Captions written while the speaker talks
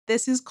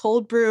This is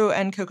cold brew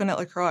and coconut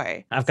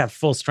LaCroix. I've got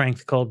full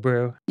strength cold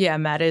brew. Yeah,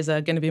 Matt is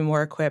going to be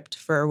more equipped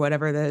for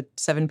whatever the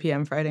 7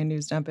 p.m. Friday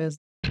news dump is.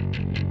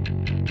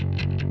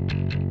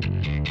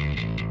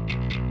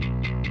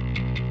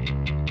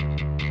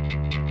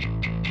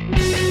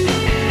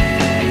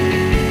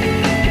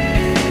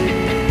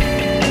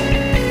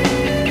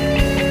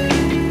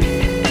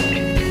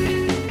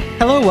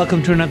 Hello,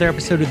 welcome to another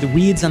episode of The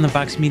Weeds on the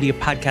Vox Media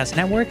Podcast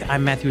Network.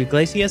 I'm Matthew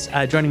Iglesias.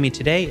 Joining me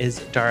today is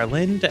Dara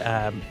Lind,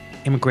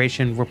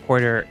 immigration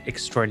reporter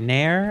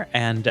extraordinaire.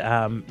 And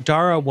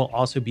Dara will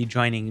also be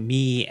joining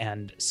me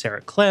and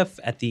Sarah Cliff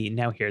at the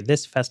Now Hear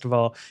This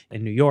Festival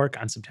in New York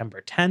on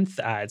September 10th.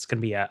 It's going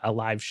to be a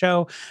live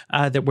show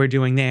that we're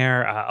doing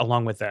there,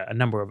 along with a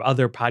number of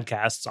other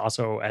podcasts,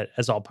 also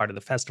as all part of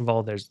the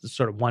festival. There's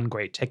sort of one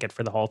great ticket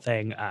for the whole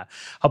thing.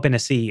 Hoping to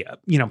see,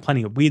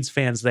 plenty of Weeds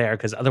fans there,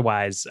 because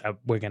otherwise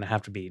we're going to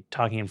have to be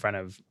talking in front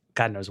of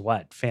God knows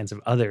what, fans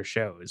of other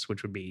shows,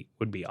 which would be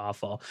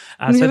awful.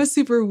 We have a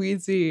super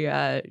Weedsy,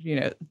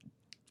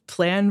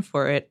 plan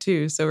for it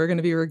too. So we're going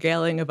to be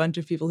regaling a bunch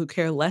of people who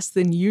care less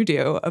than you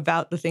do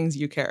about the things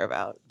you care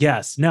about.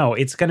 Yes, no,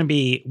 it's going to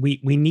be.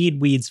 We need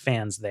Weeds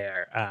fans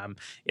there.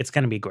 It's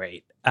going to be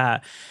great.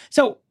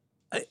 So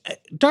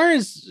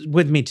Dara's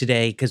with me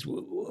today because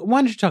we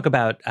wanted to talk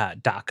about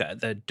DACA,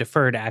 the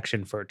Deferred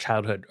Action for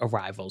Childhood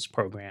Arrivals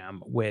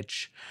program,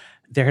 which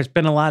there has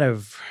been a lot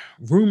of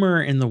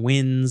rumor in the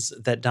winds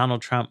that Donald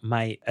Trump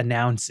might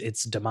announce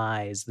its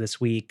demise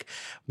this week.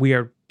 We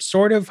are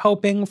sort of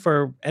hoping,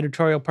 for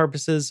editorial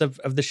purposes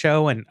of the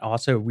show and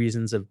also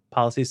reasons of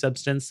policy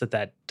substance,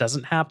 that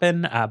doesn't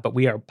happen. But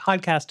we are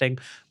podcasting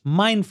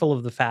mindful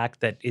of the fact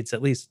that it's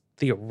at least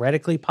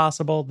theoretically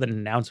possible that an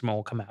announcement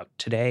will come out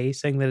today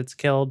saying that it's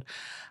killed.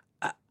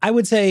 I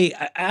would say,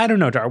 I don't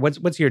know, Dar,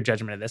 what's your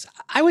judgment of this?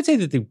 I would say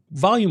that the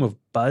volume of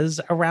buzz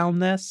around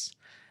this,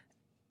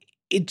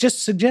 it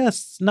just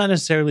suggests not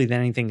necessarily that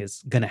anything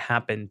is going to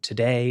happen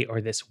today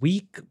or this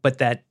week, but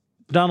that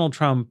Donald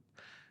Trump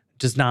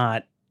does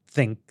not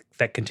think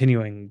that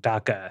continuing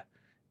DACA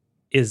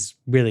is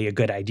really a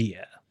good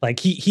idea. Like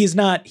he's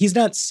not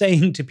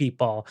saying to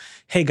people,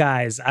 "Hey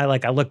guys, I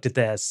looked at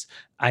this.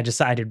 I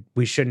decided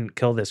we shouldn't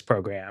kill this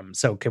program.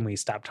 So can we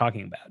stop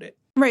talking about it?"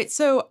 Right.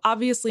 So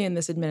obviously in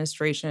this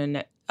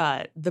administration,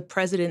 the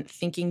president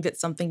thinking that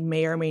something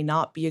may or may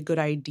not be a good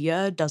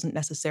idea doesn't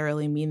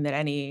necessarily mean that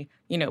any,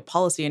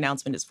 policy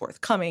announcement is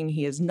forthcoming.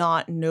 He is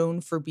not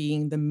known for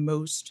being the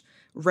most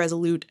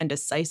resolute and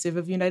decisive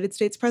of United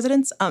States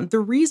presidents. The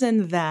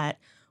reason that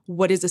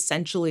what is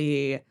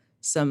essentially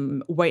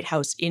some White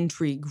House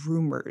intrigue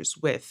rumors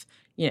with,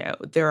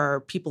 there are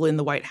people in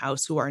the White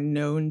House who are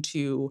known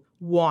to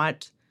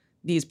want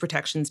these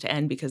protections to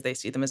end because they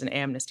see them as an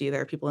amnesty. There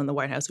are people in the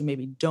White House who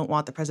maybe don't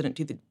want the president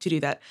to do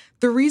that.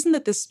 The reason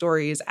that this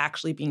story is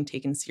actually being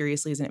taken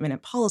seriously as an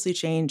imminent policy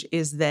change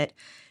is that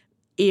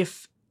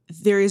if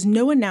there is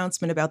no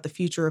announcement about the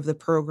future of the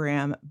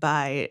program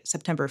by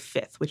September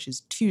 5th, which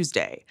is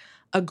Tuesday,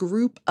 a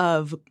group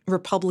of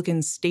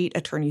Republican state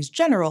attorneys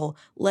general,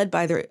 led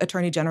by the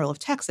Attorney General of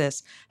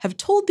Texas, have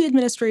told the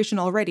administration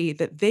already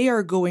that they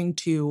are going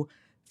to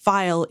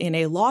file in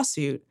a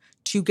lawsuit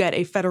to get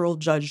a federal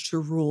judge to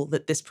rule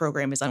that this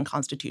program is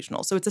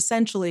unconstitutional. So it's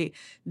essentially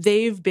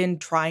they've been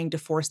trying to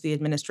force the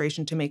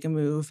administration to make a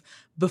move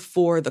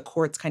before the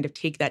courts kind of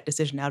take that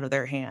decision out of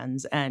their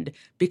hands. And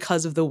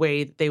because of the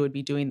way that they would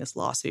be doing this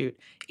lawsuit,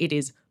 it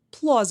is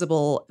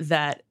plausible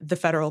that the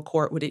federal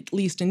court would at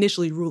least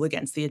initially rule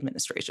against the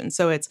administration.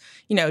 So it's,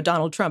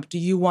 Donald Trump, do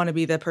you want to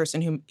be the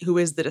person who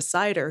is the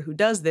decider who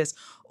does this,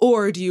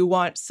 or do you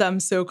want some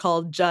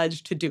so-called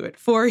judge to do it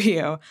for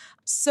you?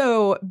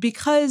 So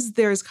because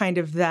there's kind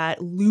of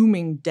that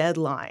looming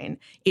deadline,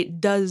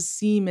 it does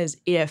seem as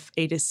if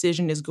a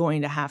decision is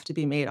going to have to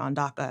be made on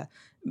DACA,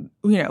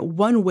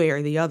 one way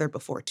or the other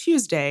before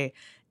Tuesday.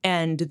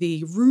 And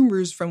the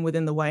rumors from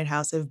within the White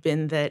House have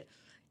been that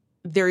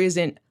there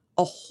isn't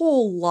a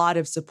whole lot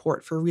of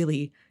support for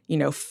really,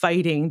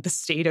 fighting the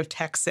state of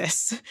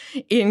Texas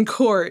in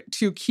court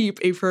to keep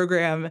a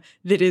program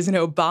that is an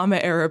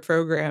Obama-era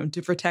program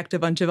to protect a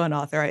bunch of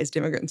unauthorized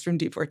immigrants from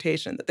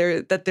deportation.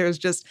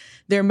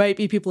 There might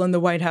be people in the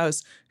White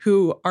House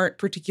who aren't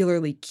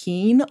particularly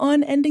keen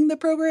on ending the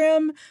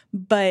program,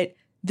 but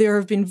there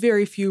have been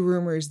very few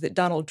rumors that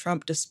Donald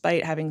Trump,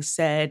 despite having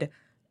said,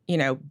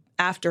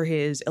 after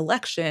his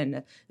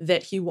election,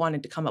 that he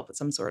wanted to come up with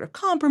some sort of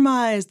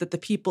compromise, that the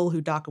people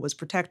who DACA was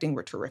protecting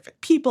were terrific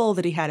people,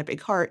 that he had a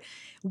big heart.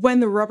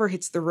 When the rubber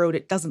hits the road,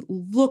 it doesn't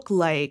look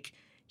like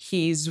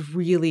he's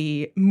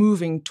really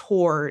moving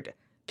toward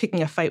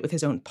picking a fight with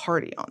his own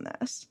party on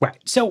this. Right.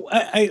 So,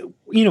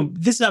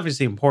 this is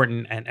obviously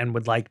important and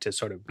would like to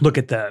sort of look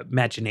at the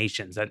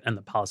machinations and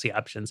the policy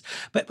options.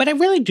 But I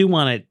really do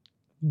want to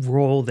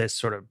roll this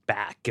sort of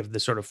back, give the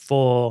sort of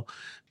full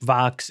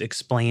Vox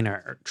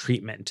explainer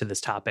treatment to this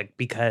topic,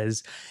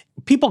 because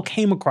people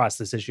came across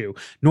this issue,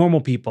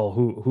 normal people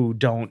who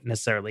don't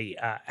necessarily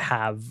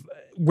have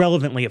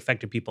relevantly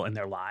affected people in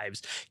their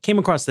lives, came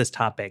across this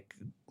topic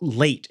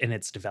late in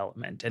its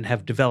development and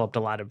have developed a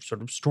lot of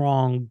sort of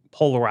strong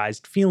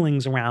polarized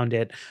feelings around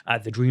it.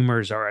 The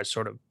Dreamers are a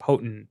sort of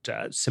potent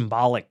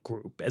symbolic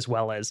group as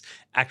well as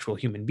actual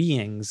human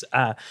beings.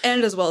 And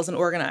as well as an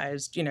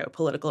organized,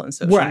 political and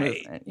social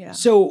movement. Yeah.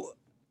 So,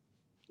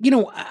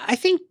 I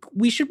think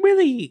we should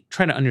really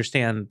try to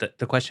understand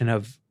the question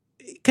of,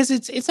 because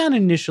it's not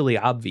initially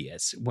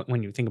obvious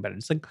when you think about it.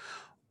 It's like,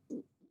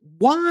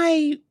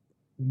 why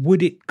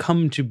would it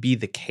come to be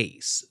the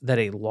case that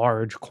a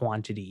large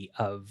quantity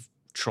of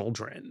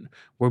children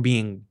were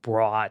being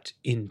brought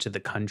into the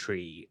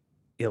country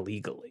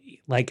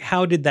illegally? Like,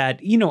 how did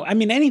that,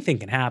 anything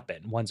can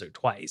happen once or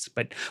twice,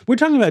 but we're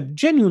talking about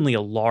genuinely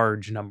a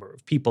large number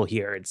of people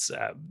here. It's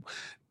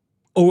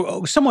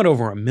somewhat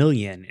over 1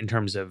 million in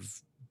terms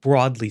of,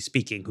 broadly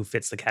speaking, who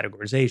fits the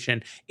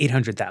categorization,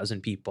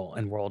 800,000 people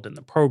enrolled in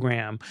the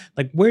program.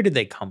 Like, where did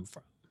they come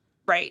from?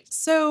 Right.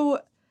 So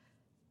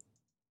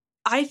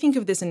I think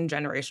of this in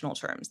generational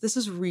terms. This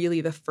is really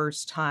the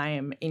first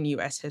time in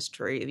U.S.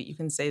 history that you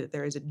can say that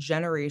there is a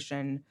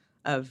generation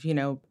of,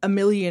 1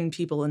 million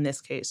people in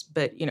this case,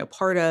 but,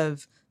 part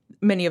of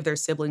many of their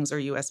siblings are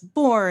U.S.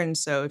 born.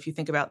 So if you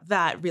think about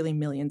that, really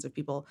millions of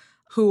people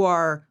who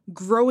are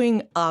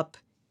growing up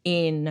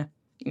in,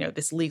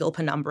 this legal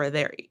penumbra.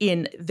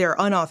 They're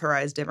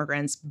unauthorized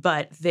immigrants,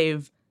 but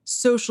they've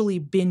socially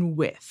been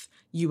with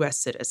U.S.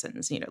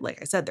 citizens.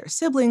 Like I said, their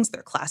siblings,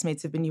 their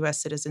classmates have been U.S.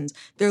 citizens.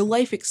 Their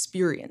life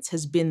experience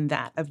has been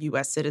that of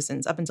U.S.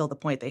 citizens up until the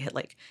point they hit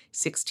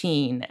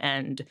 16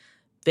 and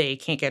they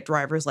can't get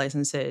driver's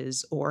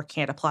licenses or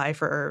can't apply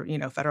for,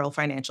 federal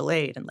financial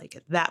aid. And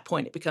at that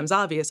point, it becomes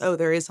obvious, oh,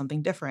 there is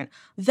something different.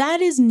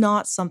 That is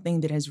not something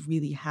that has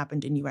really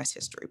happened in U.S.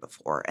 history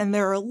before. And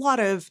there are a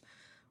lot of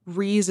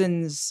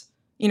reasons,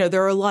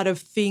 there are a lot of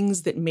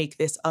things that make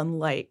this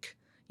unlike,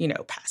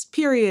 past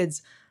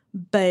periods.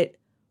 But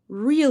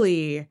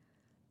really,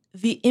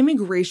 the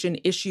immigration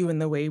issue in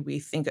the way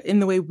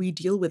we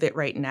deal with it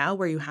right now,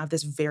 where you have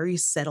this very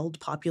settled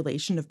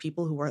population of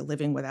people who are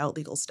living without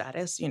legal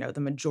status,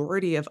 the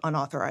majority of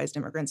unauthorized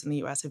immigrants in the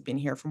U.S. have been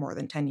here for more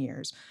than 10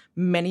 years.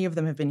 Many of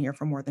them have been here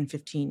for more than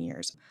 15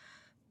 years.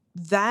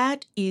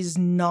 That is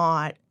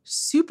not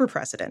super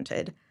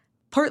precedented,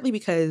 partly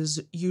because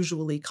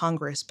usually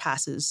Congress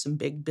passes some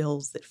big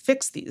bills that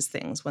fix these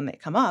things when they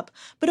come up,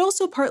 but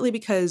also partly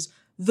because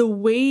the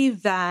way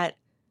that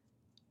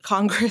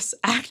Congress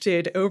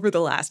acted over the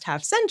last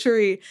half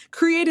century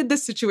created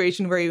this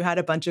situation where you had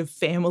a bunch of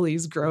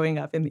families growing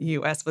up in the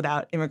U.S.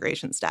 without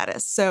immigration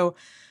status. So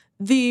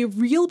the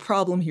real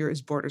problem here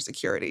is border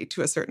security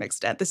to a certain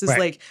extent. This is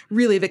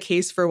really the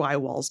case for why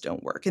walls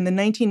don't work. In the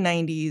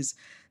 1990s,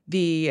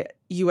 the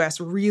U.S.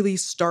 really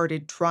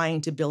started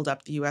trying to build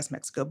up the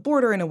U.S.-Mexico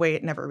border in a way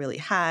it never really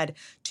had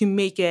to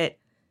make it,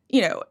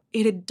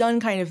 it had done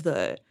kind of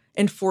the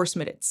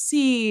enforcement at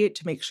sea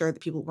to make sure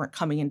that people weren't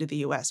coming into the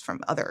U.S.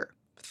 from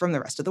the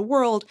rest of the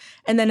world.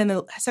 And then in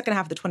the second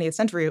half of the 20th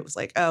century, it was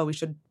like, oh, we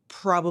should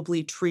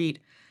probably treat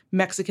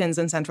Mexicans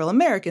and Central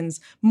Americans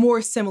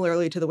more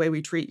similarly to the way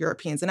we treat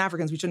Europeans and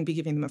Africans. We shouldn't be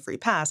giving them a free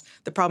pass.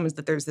 The problem is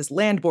that there's this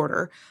land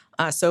border.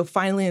 So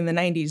finally in the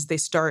 90s, they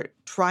start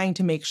trying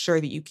to make sure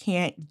that you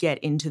can't get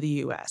into the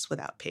U.S.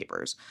 without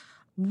papers.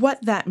 What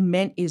that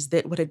meant is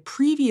that what had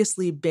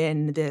previously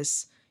been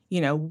this,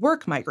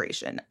 work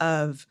migration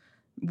of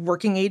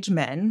working age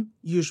men,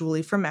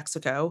 usually from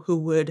Mexico, who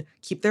would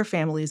keep their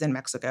families in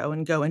Mexico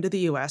and go into the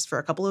U.S. for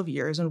a couple of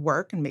years and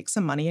work and make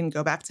some money and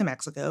go back to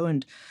Mexico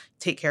and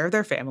take care of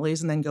their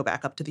families and then go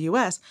back up to the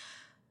U.S.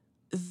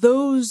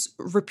 Those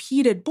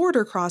repeated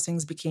border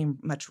crossings became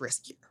much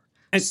riskier.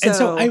 And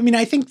so,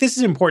 I think this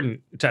is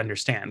important to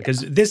understand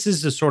because this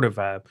is a sort of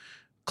a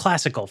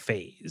classical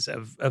phase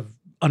of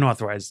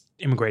unauthorized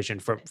immigration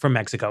from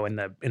Mexico in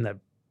the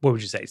what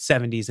would you say,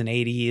 70s and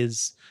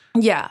 80s?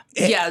 Yeah.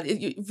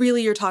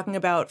 Really, you're talking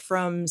about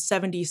from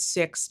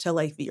 76 to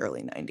the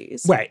early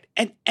 90s. Right.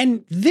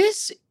 And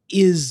this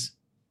is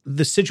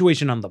the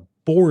situation on the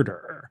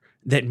border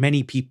that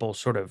many people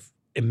sort of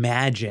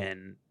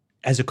imagine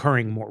as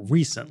occurring more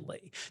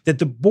recently, that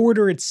the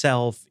border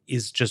itself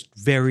is just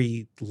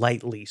very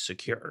lightly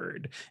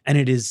secured. And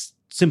it is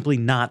simply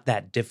not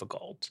that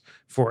difficult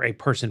for a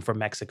person from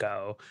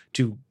Mexico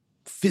to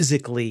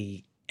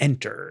physically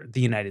enter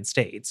the United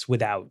States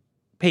without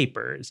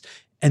papers.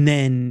 And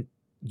then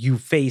you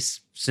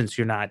face, since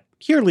you're not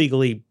here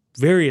legally,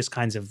 various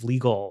kinds of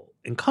legal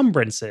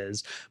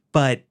encumbrances,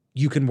 but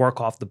you can work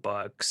off the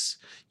books.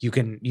 You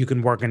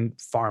can work in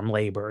farm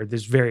labor.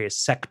 There's various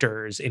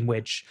sectors in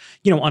which,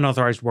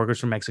 unauthorized workers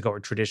from Mexico are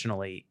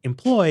traditionally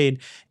employed.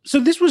 So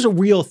this was a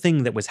real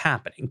thing that was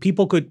happening.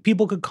 People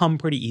could come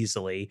pretty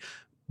easily,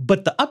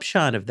 but the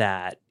upshot of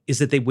that is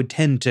that they would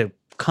tend to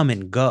come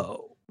and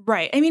go.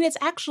 Right. It's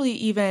actually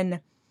even,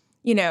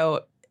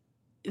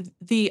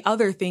 the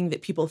other thing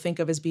that people think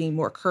of as being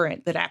more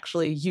current that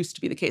actually used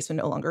to be the case but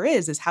no longer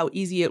is how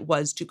easy it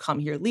was to come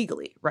here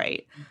legally,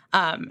 right?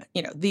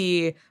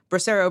 The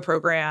Bracero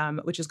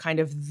program, which is kind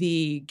of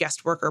the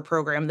guest worker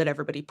program that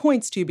everybody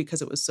points to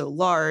because it was so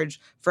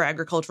large for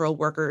agricultural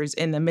workers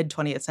in the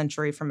mid-20th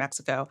century from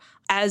Mexico,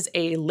 as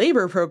a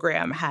labor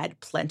program had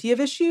plenty of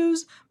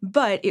issues,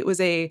 but it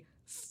was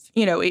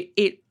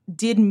it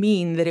did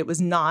mean that it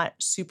was not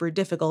super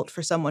difficult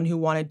for someone who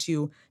wanted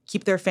to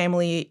keep their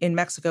family in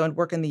Mexico and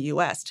work in the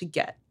U.S. to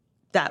get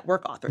that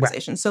work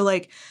authorization. Right.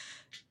 So,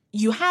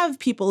 you have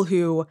people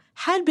who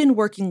had been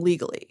working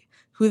legally,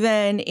 who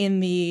then in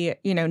the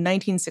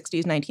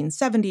 1960s,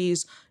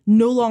 1970s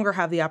no longer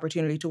have the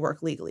opportunity to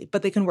work legally,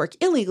 but they can work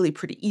illegally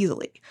pretty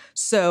easily.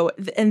 So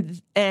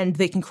and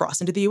they can cross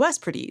into the U.S.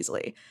 pretty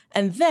easily,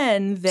 and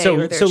then they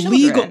or their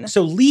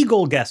children,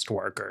 legal guest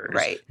workers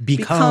right.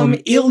 become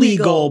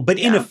illegal, but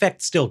in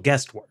effect still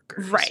guest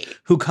workers, right.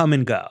 who come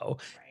and go.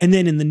 Right. And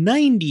then in the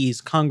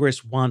 90s,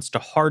 Congress wants to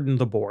harden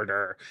the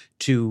border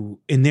to,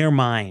 in their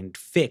mind,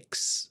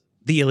 fix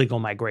the illegal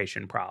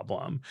migration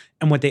problem.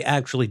 And what they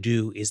actually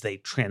do is they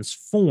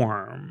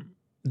transform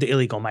the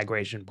illegal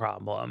migration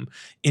problem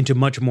into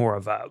much more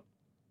of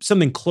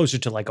something closer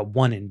to like a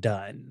one and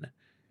done.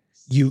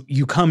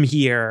 You come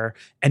here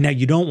and now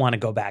you don't want to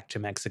go back to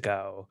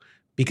Mexico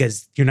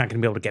because you're not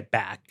going to be able to get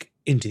back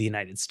into the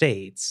United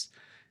States.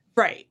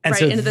 Right. And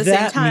so at the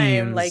same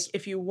time,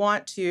 if you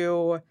want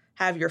to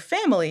have your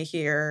family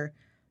here,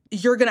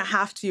 you're going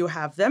to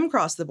have them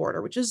cross the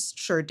border, which is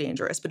sure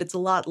dangerous, but it's a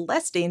lot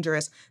less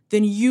dangerous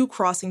than you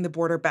crossing the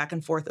border back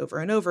and forth over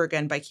and over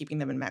again by keeping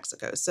them in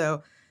Mexico.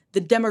 So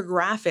the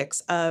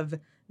demographics of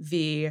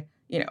the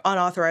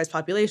unauthorized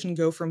population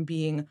go from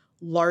being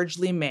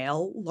largely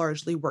male,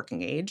 largely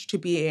working age, to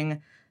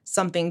being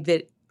something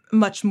that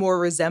much more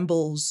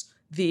resembles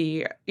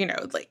the,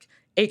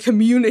 a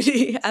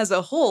community as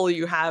a whole.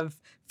 You have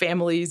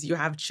families, you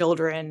have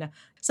children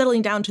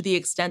settling down to the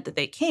extent that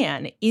they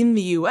can in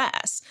the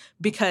U.S.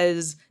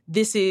 because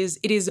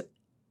it is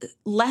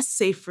less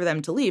safe for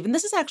them to leave. And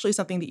this is actually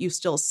something that you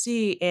still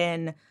see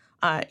in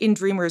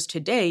Dreamers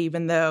today,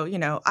 even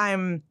though,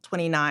 I'm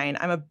 29.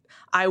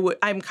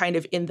 I'm kind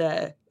of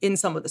in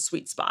some of the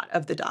sweet spot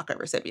of the DACA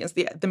recipients.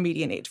 The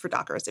median age for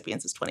DACA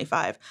recipients is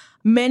 25.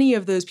 Many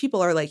of those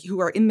people are who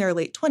are in their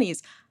late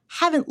 20s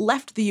haven't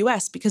left the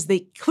U.S. because they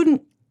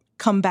couldn't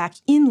come back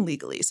in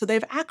legally. So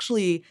they've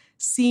actually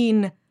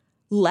seen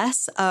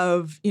less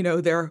of,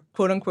 their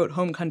quote unquote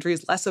home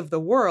countries, less of the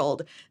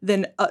world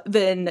than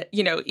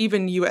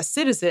even U.S.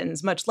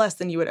 citizens, much less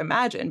than you would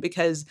imagine,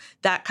 because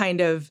that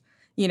kind of,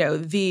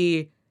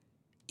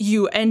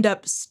 you end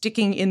up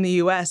sticking in the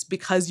U.S.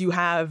 because you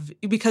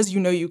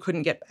you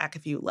couldn't get back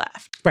if you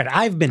left. Right.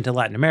 I've been to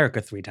Latin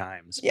America 3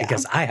 times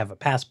because I have a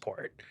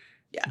passport.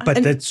 Yeah.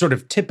 But the sort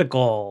of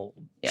typical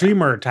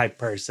dreamer type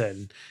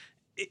person,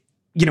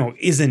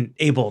 isn't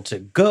able to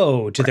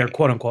go to their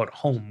quote unquote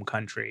home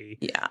country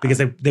because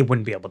they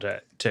wouldn't be able to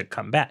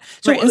come back.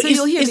 So, right. And so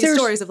you'll hear these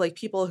stories of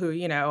people who,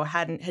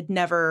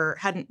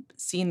 hadn't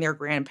seen their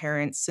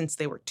grandparents since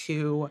they were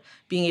 2,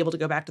 being able to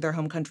go back to their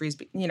home countries,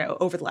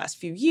 over the last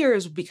few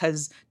years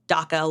because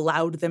DACA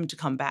allowed them to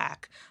come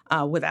back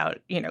without,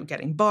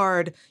 getting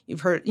barred. You've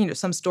heard,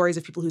 some stories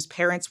of people whose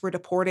parents were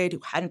deported,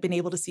 who hadn't been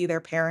able to see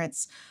their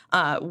parents,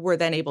 were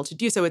then able to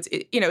do so.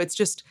 It's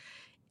just,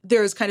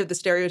 there's kind of the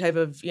stereotype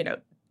of,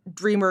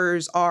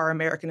 dreamers are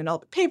American in all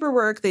but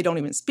paperwork. They don't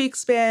even speak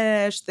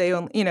Spanish. They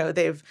only,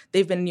 they've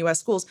been in U.S.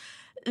 schools.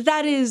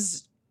 That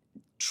is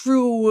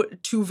true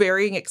to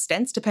varying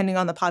extents depending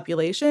on the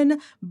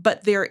population,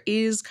 but there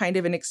is kind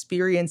of an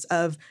experience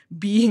of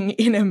being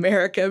in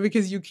America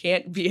because you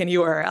can't be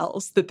anywhere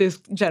else that this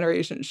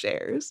generation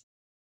shares.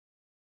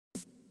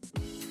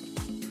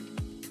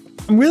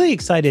 I'm really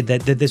excited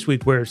that this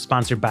week we're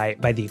sponsored by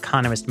The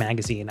Economist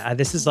magazine.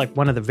 This is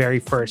one of the very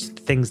first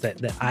things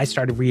that I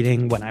started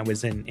reading when I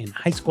was in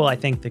high school, I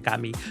think, that got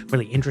me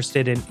really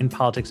interested in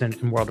politics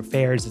and world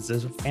affairs. It's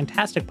a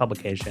fantastic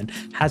publication,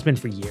 has been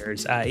for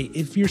years.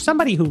 If you're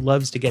somebody who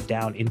loves to get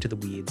down into the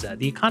weeds,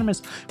 The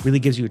Economist really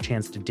gives you a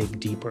chance to dig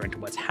deeper into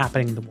what's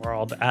happening in the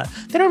world.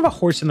 They don't have a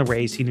horse in the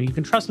race. You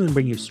can trust them to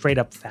bring you straight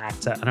up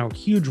facts on a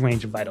huge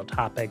range of vital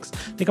topics.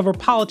 They cover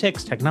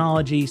politics,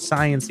 technology,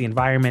 science, the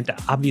environment,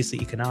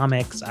 obviously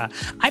economics.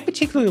 I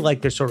particularly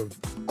like their sort of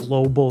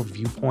global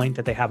viewpoint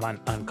that they have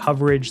on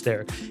coverage.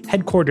 They're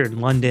headquartered in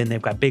London. They've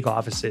got big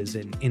offices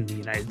in the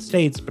United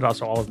States, but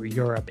also all over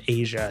Europe,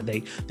 Asia.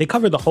 They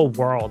cover the whole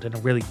world in a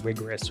really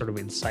rigorous, sort of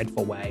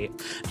insightful way.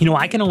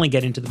 I can only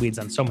get into the weeds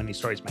on so many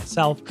stories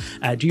myself.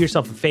 Do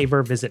yourself a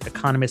favor, visit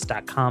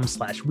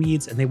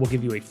economist.com/weeds, and they will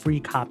give you a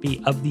free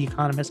copy of The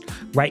Economist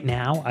right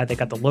now. They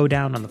got the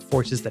lowdown on the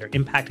forces that are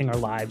impacting our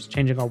lives,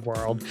 changing our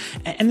world.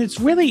 And it's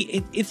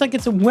really, it's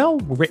a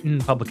well-written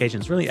written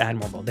publications, really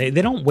admirable. They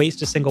don't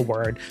waste a single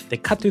word. They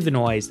cut through the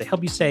noise. They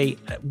help you stay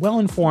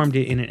well-informed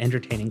in an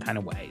entertaining kind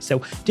of way.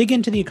 So dig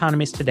into The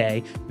Economist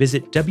today.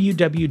 Visit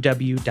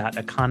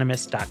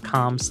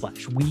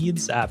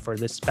www.economist.com/weeds for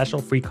this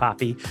special free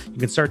copy. You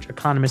can search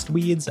Economist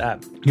Weeds.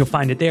 You'll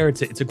find it there.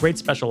 It's a great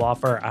special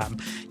offer.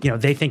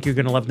 They think you're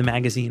going to love the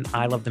magazine.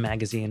 I love the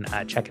magazine.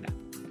 Check it out.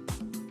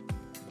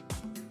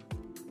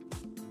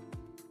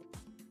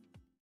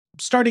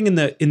 Starting in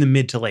the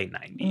mid to late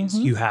 90s,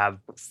 you have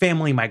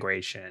family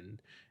migration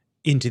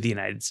into the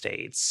United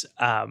States.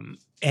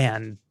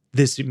 And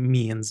this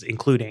means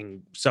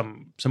including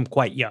some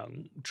quite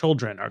young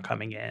children are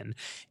coming in.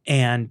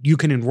 And you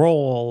can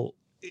enroll.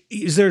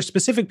 Is there a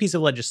specific piece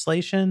of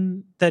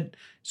legislation that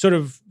sort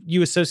of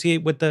you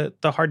associate with the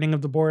hardening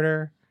of the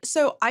border?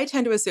 So I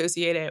tend to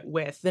associate it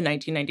with the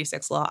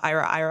 1996 law,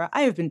 IRA.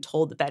 I have been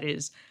told that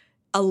is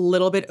a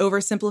little bit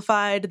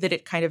oversimplified, that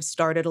it kind of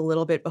started a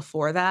little bit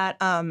before that.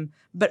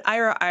 But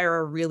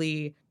IRA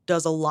really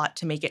does a lot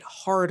to make it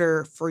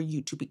harder for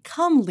you to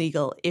become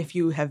legal if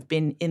you have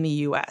been in the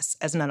U.S.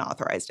 as an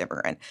unauthorized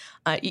immigrant.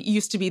 It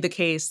used to be the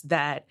case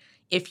that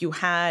if you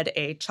had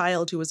a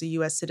child who was a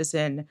U.S.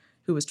 citizen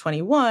who was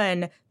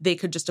 21, they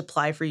could just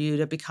apply for you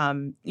to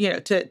become,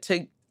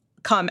 to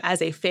come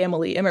as a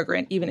family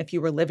immigrant, even if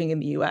you were living in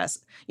the U.S.,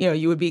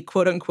 you would be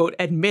quote unquote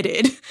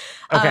admitted.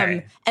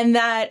 Okay. And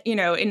that, in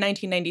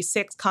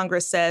 1996,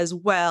 Congress says,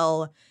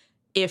 well,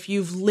 if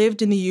you've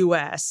lived in the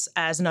U.S.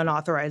 as an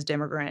unauthorized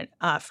immigrant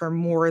for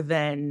more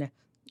than,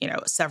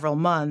 several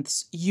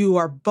months, you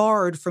are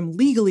barred from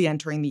legally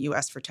entering the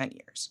U.S. for 10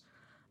 years.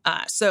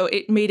 So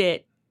it made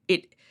it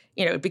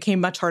became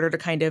much harder to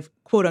kind of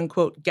quote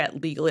unquote get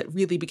legal. It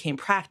really became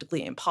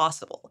practically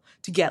impossible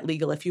to get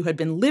legal if you had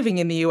been living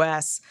in the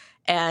U.S.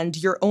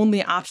 and your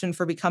only option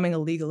for becoming a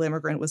legal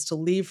immigrant was to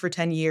leave for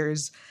 10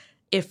 years.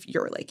 If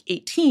you're like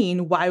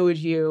 18, why would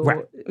you,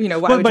 right. Why would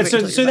you wait so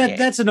until you're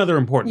that's another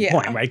important Yeah.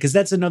 point, right? Because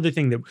that's another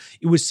thing that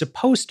it was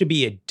supposed to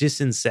be a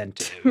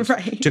disincentive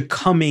Right. to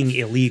coming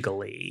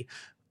illegally.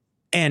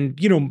 And,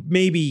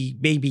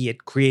 maybe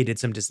it created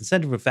some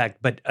disincentive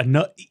effect, but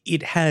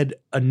it had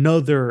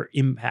another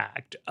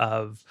impact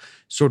of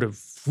sort of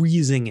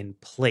freezing in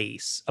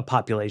place a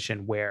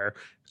population where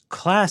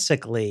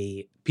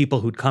classically people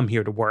who'd come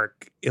here to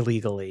work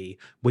illegally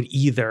would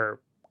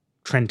either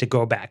trend to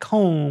go back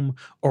home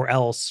or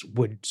else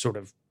would sort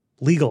of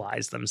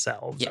legalize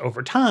themselves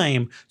over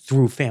time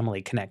through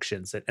family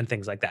connections and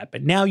things like that.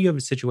 But now you have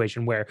a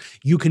situation where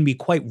you can be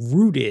quite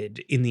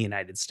rooted in the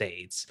United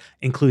States,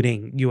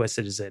 including U.S.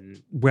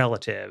 citizen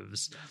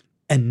relatives,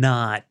 and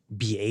not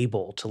be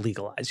able to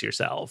legalize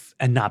yourself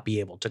and not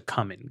be able to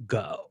come and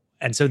go.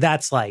 And so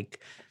that's like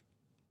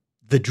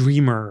the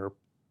dreamer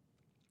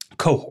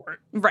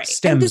cohort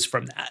stems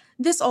from that.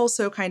 This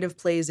also kind of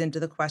plays into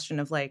the question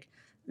of like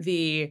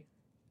the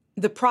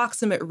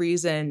proximate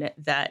reason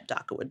that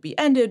DACA would be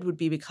ended would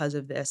be because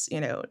of this,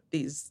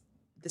 this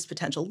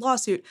potential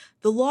lawsuit.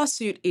 The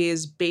lawsuit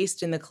is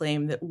based in the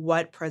claim that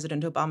what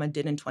President Obama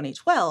did in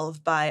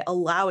 2012 by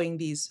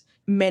allowing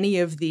many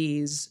of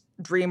these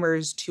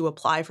dreamers to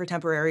apply for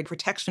temporary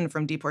protection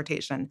from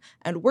deportation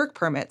and work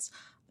permits,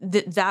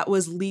 that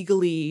was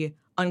legally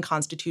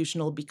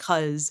unconstitutional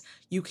because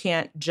you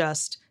can't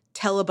just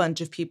tell a bunch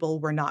of people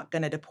we're not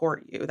going to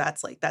deport you.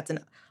 That's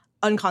an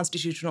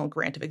unconstitutional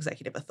grant of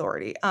executive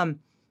authority.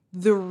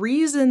 The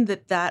reason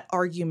that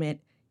argument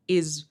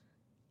is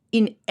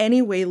in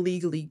any way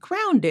legally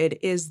grounded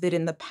is that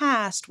in the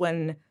past,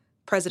 when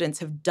presidents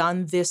have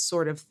done this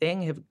sort of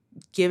thing, have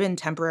given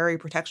temporary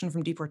protection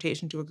from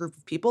deportation to a group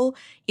of people,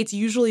 it's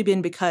usually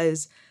been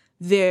because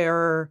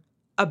they're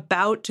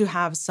about to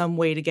have some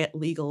way to get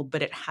legal,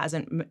 but it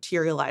hasn't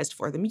materialized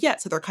for them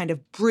yet. So they're kind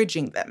of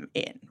bridging them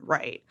in,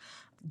 right?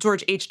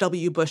 George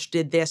H.W. Bush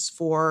did this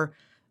for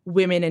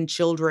women and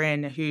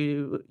children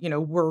who,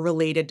 were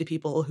related to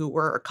people who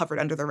were covered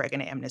under the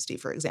Reagan amnesty,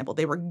 for example.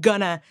 They were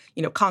gonna,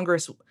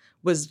 Congress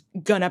was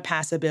gonna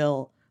pass a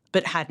bill,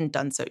 but hadn't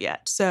done so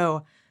yet.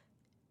 So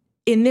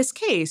in this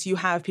case, you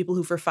have people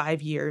who for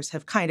 5 years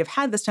have kind of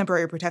had this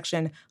temporary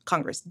protection.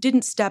 Congress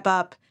didn't step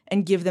up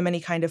and give them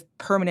any kind of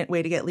permanent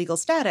way to get legal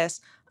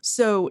status.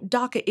 So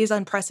DACA is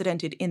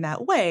unprecedented in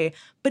that way,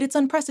 but it's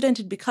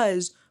unprecedented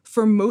because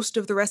for most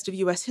of the rest of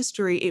U.S.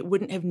 history, it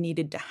wouldn't have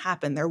needed to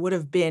happen. There would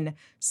have been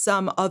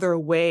some other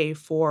way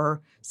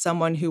for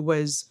someone who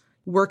was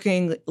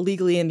working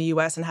legally in the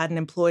U.S. and had an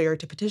employer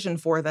to petition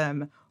for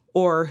them,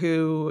 or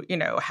who,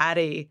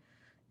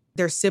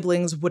 their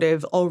siblings would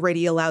have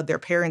already allowed their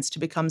parents to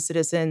become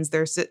citizens.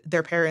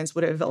 Their parents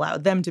would have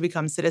allowed them to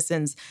become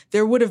citizens.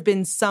 There would have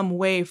been some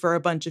way for a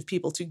bunch of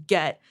people to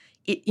get,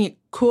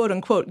 quote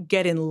unquote,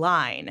 get in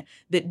line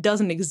that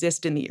doesn't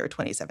exist in the year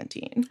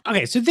 2017.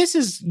 Okay, so this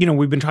is,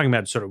 we've been talking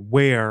about sort of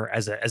where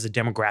as a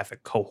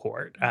demographic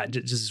cohort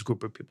just this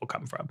group of people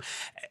come from.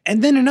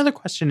 And then another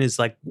question is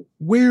like,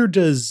 where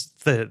does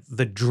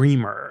the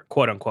dreamer,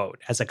 quote unquote,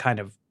 as a kind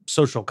of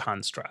social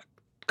construct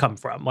come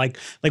from? Like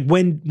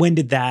when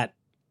did that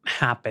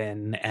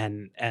happen?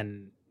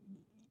 And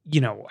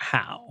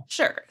how?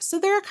 Sure. So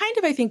there are kind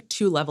of, I think,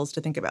 two levels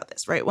to think about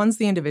this, right? One's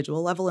the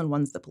individual level and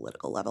one's the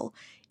political level.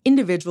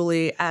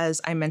 Individually,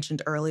 as I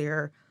mentioned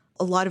earlier,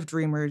 a lot of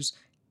Dreamers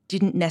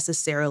didn't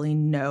necessarily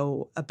didn't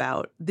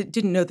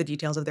know the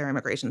details of their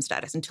immigration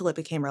status until it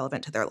became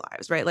relevant to their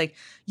lives, right? Like,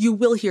 you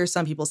will hear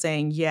some people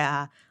saying,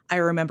 yeah, I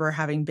remember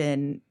having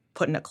been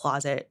put in a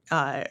closet,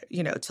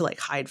 to like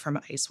hide from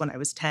ICE when I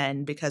was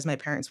 10 because my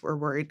parents were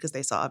worried because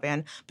they saw a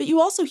van. But you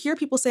also hear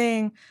people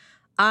saying,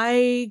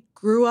 I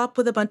grew up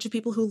with a bunch of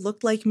people who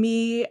looked like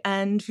me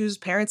and whose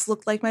parents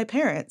looked like my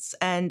parents.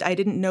 And I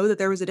didn't know that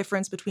there was a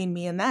difference between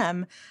me and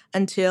them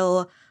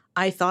until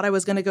I thought I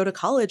was going to go to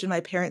college. And my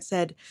parents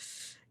said,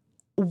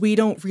 we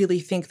don't really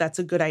think that's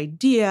a good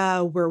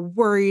idea. We're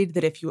worried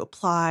that if you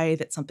apply,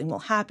 that something will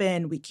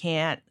happen. We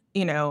can't,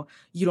 you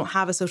don't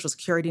have a social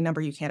security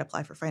number. You can't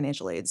apply for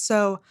financial aid.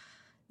 So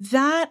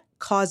that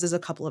causes a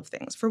couple of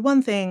things. For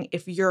one thing,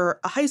 if you're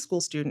a high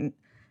school student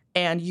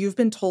and you've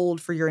been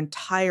told for your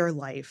entire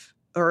life,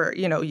 or,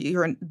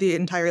 the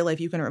entire life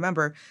you can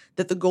remember,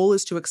 that the goal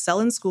is to excel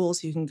in school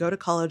so you can go to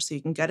college, so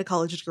you can get a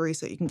college degree,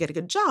 so you can get a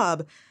good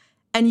job,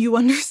 and you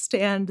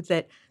understand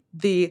that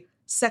the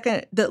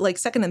second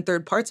and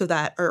third parts of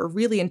that are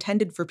really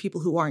intended for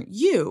people who aren't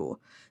you,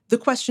 the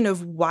question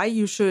of why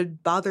you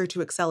should bother to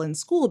excel in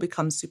school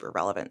becomes super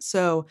relevant.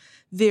 So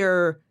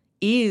there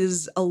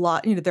is a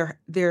lot,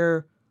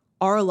 there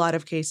are a lot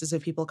of cases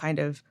of people kind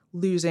of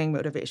losing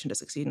motivation to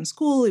succeed in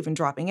school, even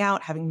dropping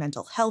out, having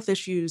mental health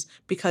issues,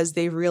 because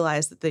they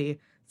realize that the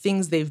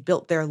things they've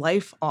built their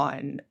life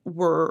on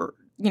weren't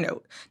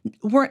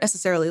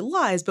necessarily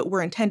lies, but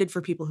were intended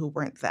for people who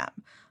weren't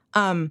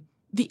them.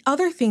 The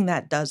other thing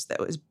that does,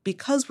 though, is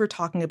because we're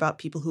talking about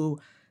people who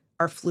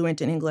are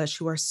fluent in English,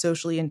 who are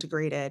socially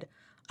integrated,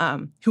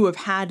 who have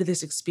had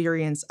this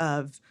experience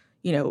of,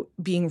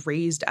 being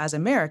raised as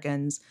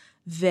Americans,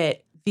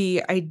 that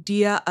the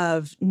idea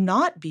of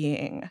not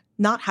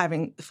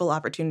having full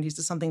opportunities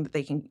is something that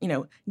they can,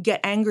 get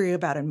angry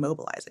about and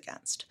mobilize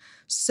against.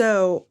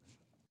 So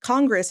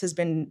Congress has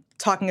been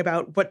talking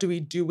about what do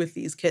we do with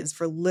these kids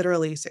for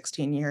literally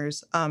 16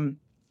 years.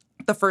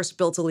 The first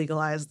bill to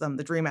legalize them,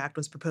 the DREAM Act,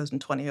 was proposed in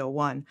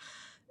 2001.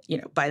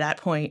 By that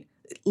point,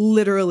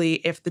 literally,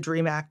 if the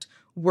DREAM Act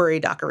were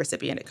a DACA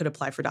recipient, it could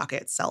apply for DACA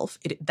itself.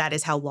 That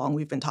is how long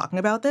we've been talking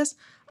about this.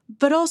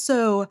 But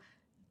also,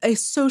 a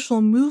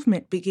social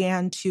movement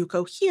began to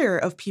cohere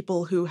of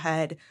people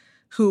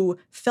who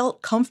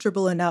felt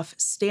comfortable enough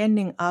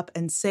standing up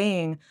and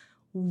saying,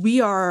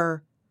 we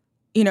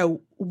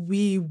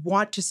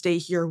want to stay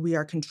here, we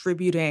are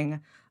contributing,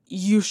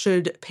 you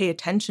should pay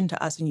attention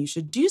to us and you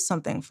should do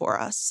something for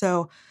us.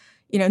 So,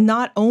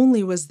 not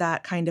only was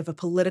that kind of a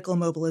political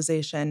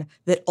mobilization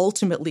that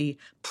ultimately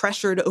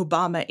pressured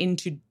Obama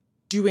into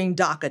doing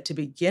DACA to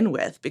begin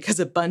with, because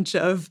a bunch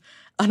of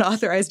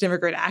unauthorized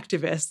immigrant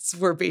activists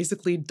were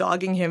basically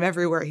dogging him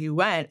everywhere he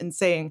went and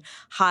saying,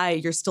 hi,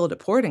 you're still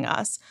deporting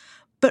us.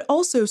 But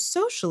also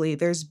socially,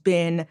 there's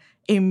been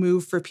a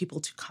move for people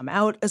to come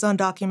out as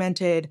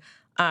undocumented,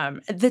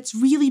 that's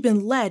really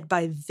been led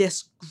by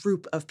this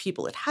group of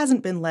people. It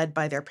hasn't been led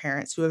by their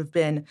parents, who have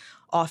been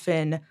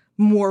often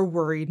more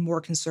worried, more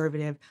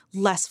conservative,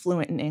 less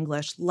fluent in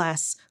English,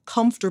 less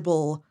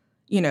comfortable,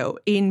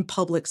 in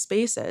public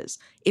spaces.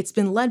 It's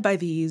been led by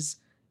these,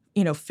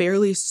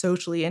 fairly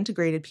socially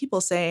integrated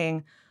people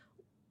saying,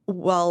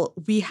 well,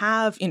 we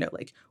have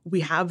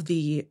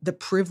the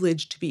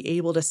privilege to be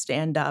able to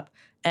stand up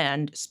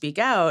and speak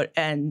out.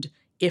 And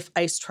if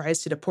ICE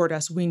tries to deport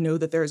us, we know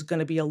that there's going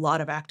to be a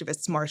lot of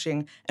activists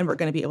marching and we're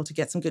going to be able to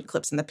get some good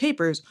clips in the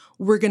papers.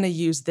 We're going to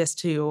use this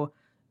to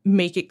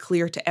make it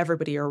clear to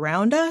everybody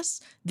around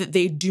us that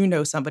they do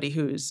know somebody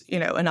who's,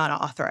 an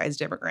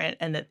unauthorized immigrant,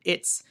 and that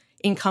it's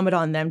incumbent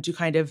on them to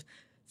kind of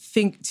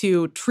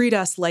to treat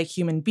us like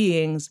human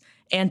beings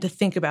and to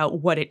think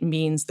about what it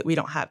means that we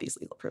don't have these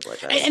legal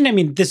privileges. And I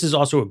mean, this is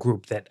also a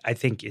group that I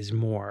think is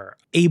more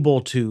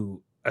able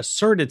to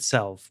assert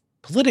itself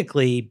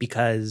politically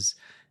because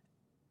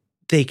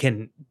they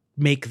can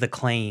make the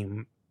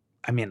claim,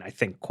 I mean, I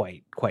think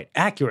quite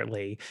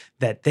accurately,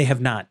 that they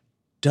have not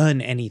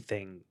done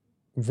anything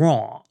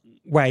wrong,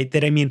 right?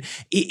 That, I mean,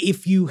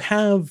 if you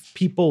have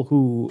people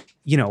who,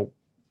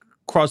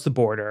 cross the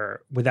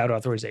border without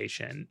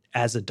authorization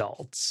as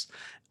adults,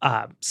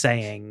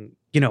 saying,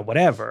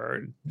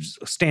 whatever,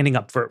 standing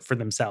up for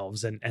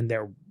themselves and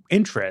their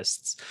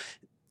interests,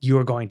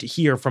 you're going to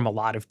hear from a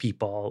lot of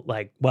people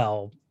like,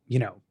 well,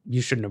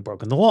 you shouldn't have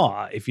broken the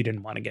law if you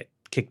didn't want to get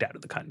kicked out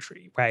of the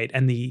country, right?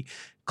 And the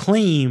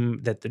claim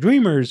that the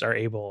Dreamers are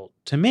able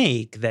to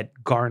make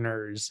that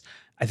garners,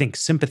 I think,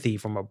 sympathy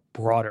from a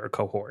broader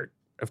cohort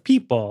of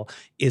people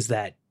is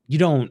that you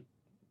don't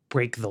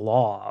break the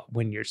law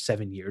when you're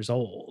 7 years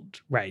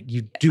old, right?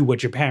 You do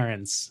what your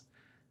parents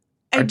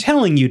are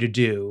telling you to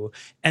do.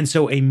 And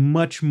so a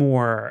much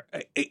more,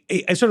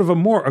 a sort of a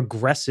more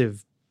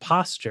aggressive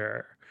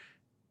posture,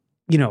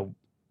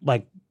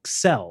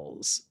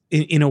 sells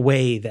in a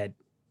way that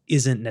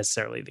isn't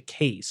necessarily the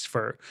case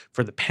for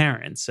the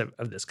parents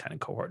of this kind of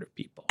cohort of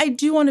people. I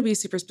do want to be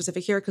super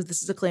specific here because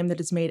this is a claim that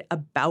is made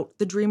about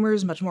the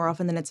Dreamers much more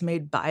often than it's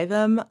made by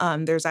them.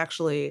 There's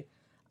actually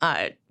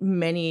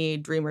many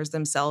Dreamers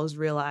themselves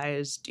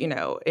realized,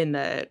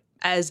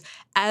 as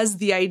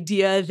the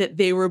idea that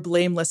they were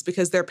blameless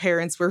because their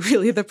parents were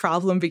really the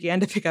problem began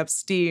to pick up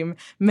steam,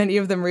 many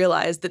of them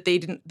realized that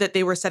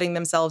they were setting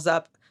themselves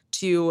up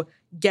to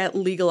get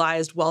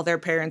legalized while their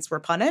parents were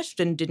punished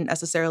and didn't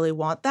necessarily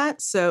want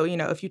that. So,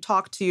 if you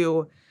talk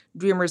to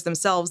Dreamers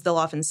themselves, they'll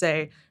often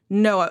say,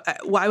 no,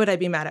 why would I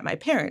be mad at my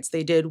parents?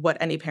 They did what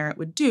any parent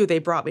would do. They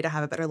brought me to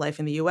have a better life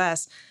in the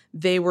U.S.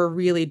 They were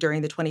really,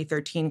 during the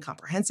 2013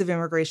 comprehensive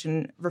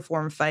immigration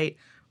reform fight,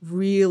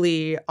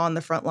 really on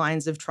the front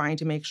lines of trying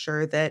to make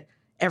sure that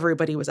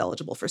everybody was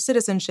eligible for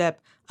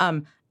citizenship.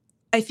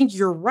 I think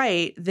you're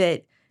right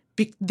that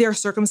their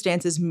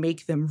circumstances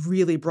make them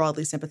really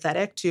broadly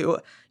sympathetic to,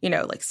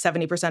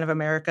 70% of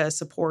America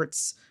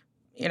supports,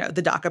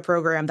 the DACA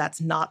program. That's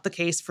not the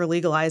case for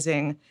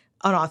legalizing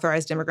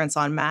unauthorized immigrants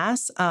en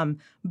masse.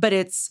 But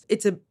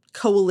it's a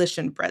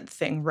coalition-bred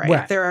thing,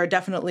 right? There are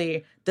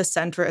definitely the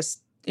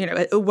centrist,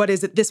 what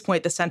is at this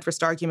point the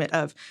centrist argument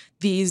of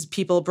these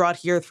people brought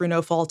here through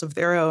no fault of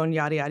their own,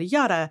 yada, yada,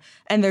 yada.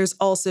 And there's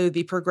also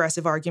the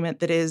progressive argument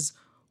that is,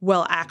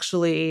 well,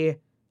 actually,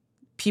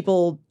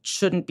 people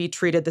shouldn't be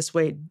treated this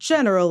way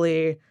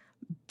generally,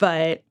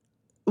 but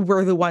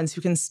we're the ones who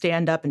can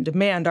stand up and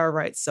demand our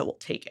rights, so we'll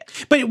take it.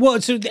 But,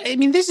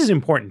 this is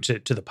important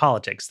to the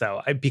politics,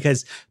 though,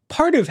 because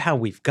part of how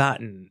we've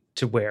gotten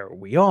to where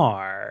we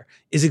are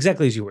is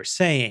exactly as you were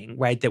saying,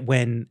 right? That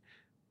when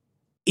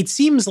it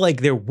seems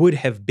like there would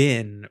have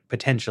been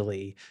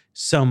potentially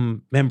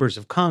some members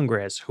of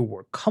Congress who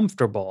were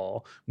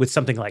comfortable with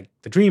something like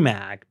the DREAM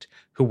Act,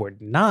 who were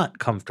not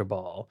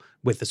comfortable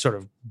with the sort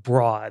of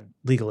broad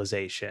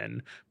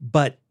legalization,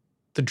 but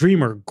the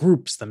Dreamer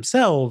groups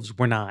themselves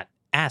were not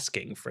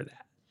asking for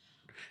that.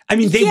 I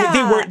mean,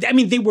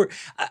 they were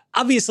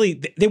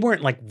obviously they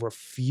weren't like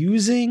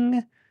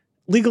refusing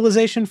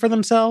legalization for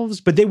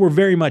themselves, but they were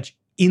very much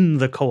in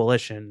the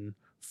coalition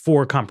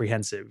for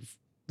comprehensive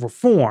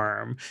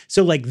reform.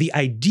 So like the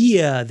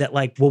idea that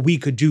we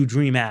could do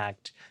DREAM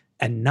Act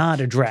and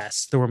not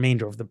address the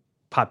remainder of the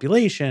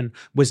population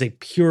was a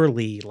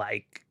purely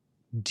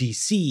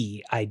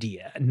DC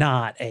idea,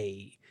 not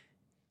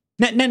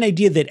an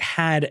idea that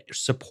had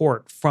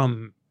support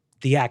from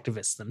the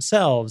activists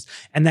themselves.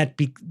 And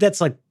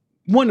that's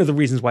one of the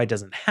reasons why it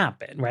doesn't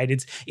happen, right?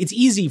 It's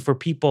easy for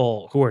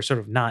people who are sort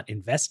of not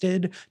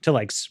invested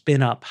to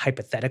spin up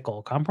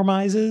hypothetical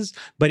compromises.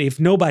 But if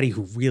nobody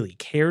who really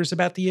cares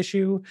about the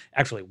issue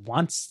actually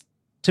wants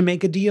to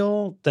make a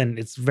deal, then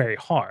it's very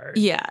hard.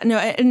 Yeah, no,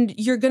 and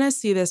you're going to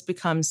see this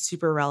become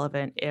super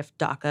relevant if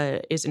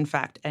DACA is in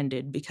fact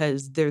ended,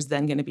 because there's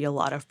then going to be a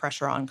lot of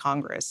pressure on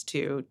Congress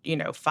to,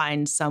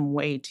 find some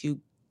way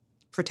to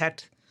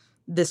protect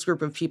this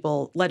group of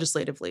people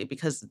legislatively,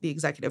 because the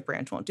executive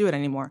branch won't do it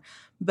anymore.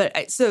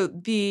 But so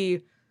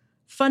the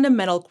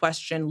fundamental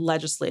question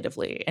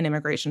legislatively in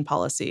immigration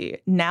policy,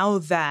 now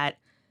that,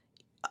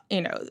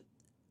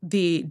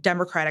 the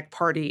Democratic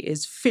Party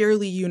is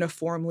fairly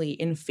uniformly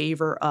in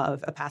favor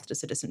of a path to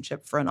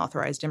citizenship for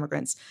unauthorized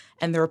immigrants,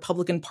 and the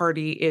Republican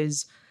Party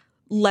is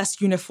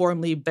less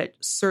uniformly, but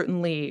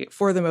certainly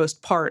for the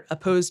most part,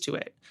 opposed to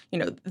it.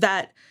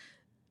 That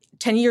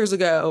 10 years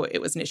ago, it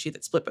was an issue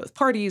that split both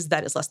parties.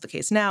 That is less the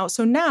case now.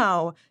 So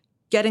now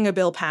getting a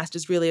bill passed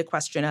is really a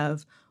question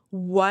of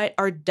what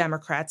are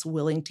Democrats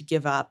willing to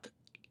give up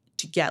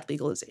to get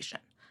legalization?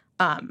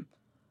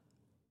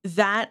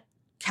 That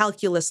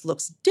calculus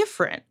looks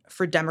different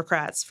for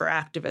Democrats, for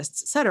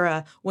activists, et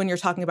cetera, when you're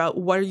talking about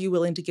what are you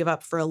willing to give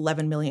up for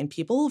 11 million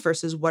people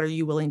versus what are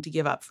you willing to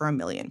give up for 1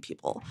 million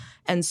people.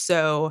 And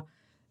so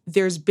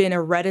there's been a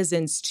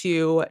reticence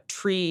to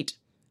treat,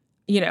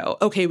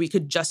 okay, we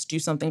could just do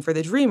something for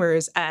the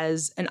Dreamers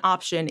as an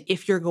option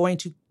if you're going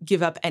to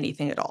give up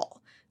anything at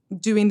all.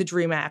 Doing the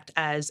DREAM Act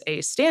as a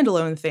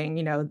standalone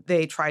thing,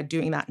 they tried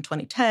doing that in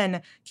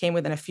 2010, came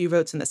within a few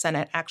votes in the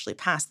Senate, actually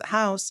passed the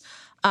House.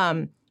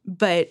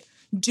 But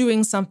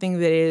doing something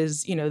that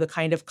is, the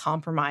kind of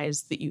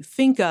compromise that you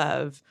think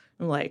of,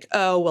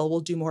 we'll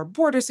do more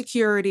border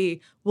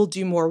security, we'll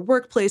do more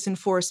workplace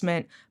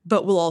enforcement,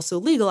 but we'll also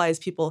legalize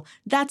people.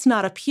 That's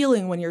not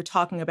appealing when you're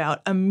talking about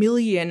 1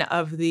 million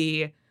of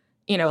the,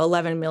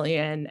 11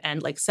 million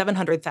and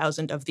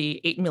 700,000 of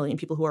the 8 million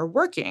people who are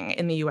working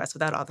in the U.S.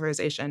 without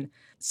authorization.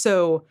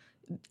 So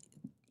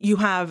you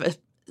have a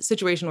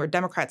situation where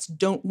Democrats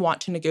don't want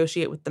to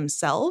negotiate with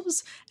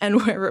themselves,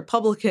 and where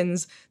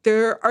Republicans,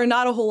 there are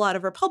not a whole lot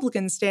of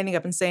Republicans standing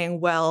up and saying,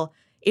 well,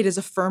 it is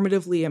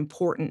affirmatively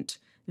important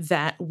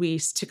that we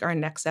stick our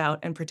necks out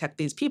and protect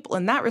these people.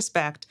 In that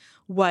respect,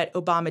 what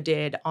Obama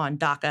did on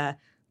DACA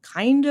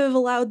kind of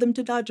allowed them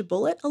to dodge a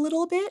bullet a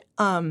little bit.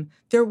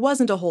 There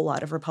wasn't a whole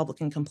lot of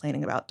Republican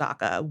complaining about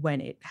DACA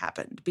when it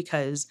happened,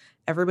 because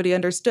everybody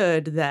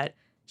understood that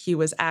he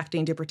was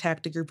acting to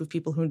protect a group of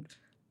people who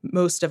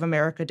most of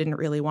America didn't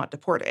really want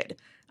deported.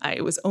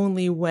 It was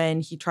only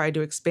when he tried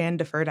to expand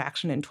deferred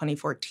action in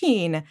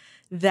 2014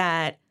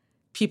 that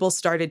people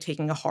started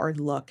taking a hard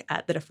look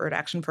at the deferred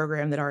action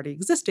program that already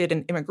existed,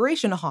 and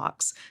immigration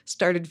hawks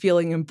started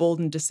feeling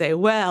emboldened to say,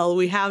 well,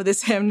 we have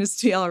this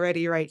amnesty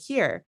already right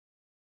here.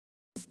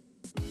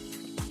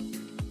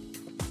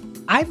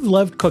 I've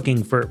loved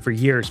cooking for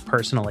years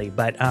personally,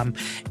 but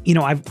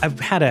I've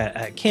had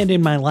a kid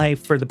in my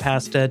life for the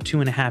past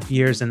 2.5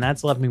 years, and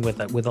that's left me with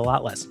a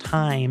lot less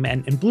time.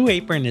 And Blue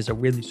Apron is a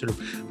really sort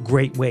of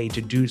great way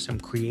to do some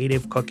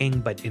creative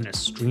cooking, but in a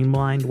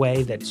streamlined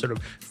way that sort of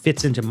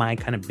fits into my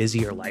kind of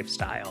busier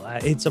lifestyle.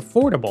 It's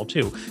affordable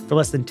too. For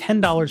less than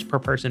 $10 per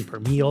person per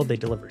meal, they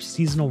deliver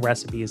seasonal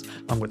recipes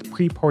along with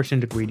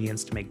pre-portioned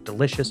ingredients to make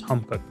delicious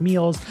home-cooked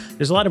meals.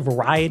 There's a lot of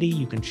variety.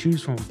 You can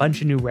choose from a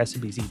bunch of new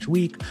recipes each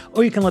week,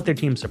 or you can let their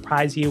team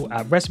surprise you.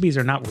 Recipes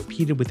are not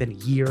repeated within a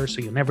year,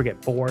 so you'll never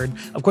get bored.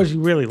 Of course, if you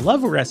really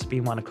love a recipe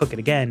and want to cook it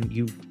again,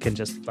 you can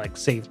just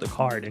save the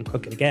card and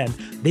cook it again.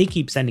 They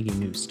keep sending you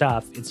new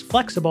stuff. It's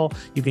flexible.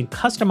 You can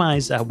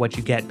customize what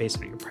you get based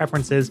on your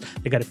preferences.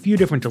 They got a few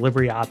different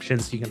delivery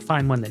options, so you can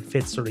find one that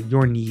fits sort of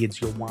your needs,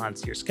 your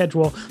wants, your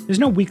schedule. There's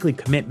no weekly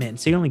commitment,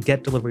 so you only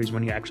get deliveries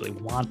when you actually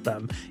want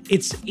them.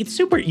 It's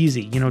super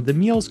easy. The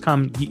meals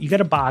come, you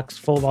get a box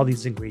full of all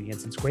these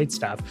ingredients. It's great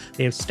stuff.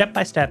 They have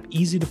step-by-step,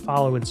 easy to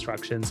follow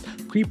instructions,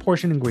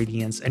 pre-portioned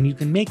ingredients, and you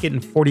can make it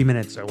in 40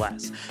 minutes or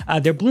less.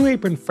 Their Blue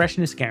Apron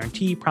freshness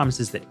guarantee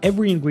promises that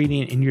every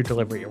ingredient in your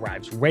delivery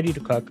arrives ready to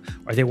cook,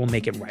 or they will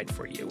make it right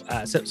for you.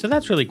 So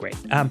that's really great.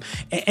 And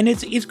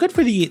it's good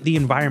for the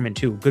environment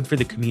too, good for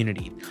the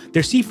community.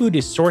 Their seafood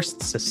is sourced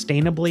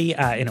sustainably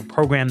in a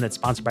program that's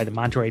sponsored by the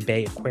Monterey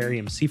Bay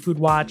Aquarium Seafood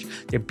Watch.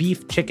 Their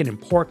beef, chicken, and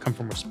pork come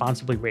from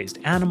responsibly raised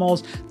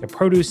animals. Their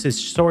produce is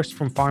sourced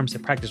from farms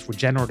that practice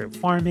regenerative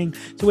farming.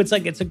 So it's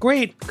a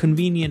great,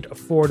 convenient,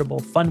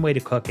 affordable, fun way to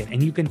cook it,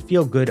 and you can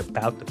feel good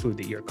about the food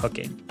that you're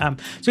cooking.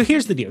 So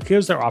here's the deal.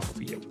 Here's their offer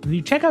for you. When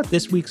you check out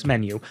this week's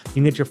menu, you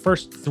can get your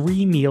first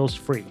 3 meals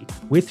free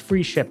with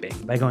free shipping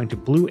by going to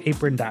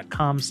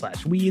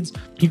blueapron.com/weeds.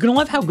 You're going to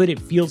love how good it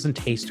feels and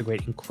tastes to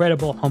create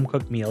incredible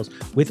home-cooked meals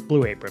with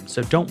Blue Apron.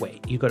 So don't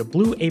wait. You go to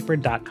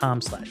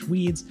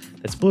blueapron.com/weeds.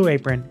 That's Blue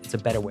Apron. It's a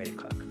better way to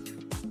cook.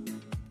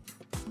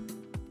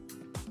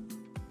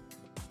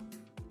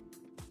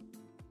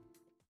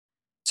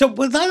 So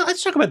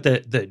let's talk about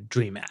the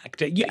DREAM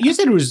Act. You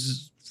said it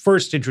was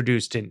first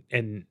introduced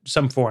in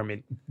some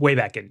form way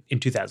back in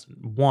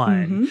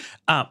 2001.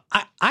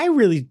 Mm-hmm. I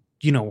really,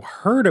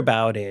 heard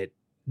about it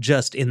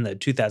just in the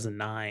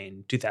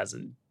 2009,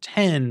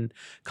 2010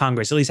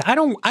 Congress. At least I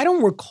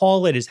don't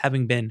recall it as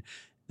having been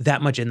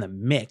that much in the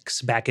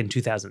mix back in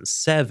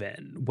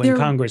 2007 when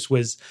Congress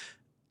was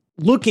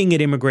looking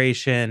at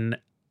immigration.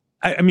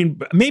 I mean,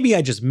 maybe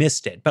I just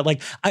missed it, but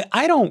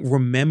I don't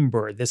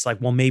remember this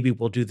maybe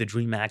we'll do the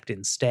DREAM Act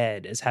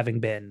instead as having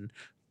been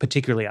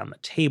particularly on the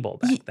table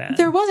back then.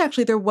 There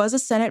was a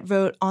Senate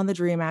vote on the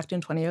DREAM Act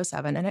in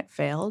 2007 and it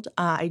failed.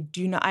 I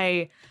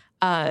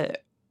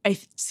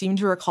seem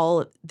to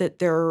recall that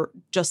there,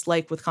 just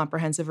like with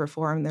comprehensive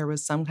reform, there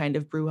was some kind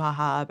of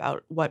brouhaha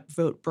about what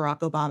vote Barack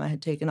Obama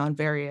had taken on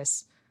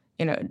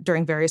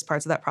during various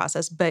parts of that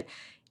process. But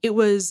it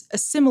was a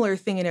similar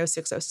thing in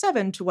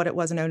 06-07 to what it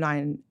was in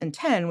 09 and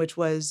 10, which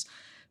was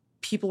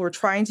people were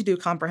trying to do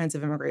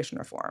comprehensive immigration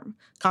reform.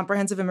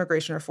 Comprehensive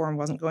immigration reform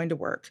wasn't going to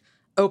work.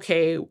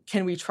 Okay,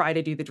 can we try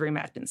to do the DREAM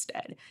Act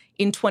instead?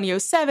 In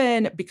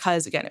 2007,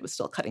 because, again, it was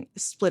still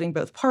splitting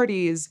both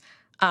parties,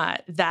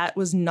 that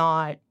was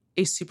not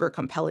a super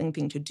compelling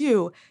thing to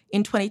do.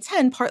 In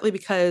 2010, partly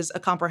because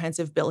a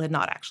comprehensive bill had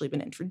not actually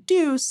been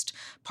introduced,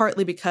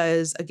 partly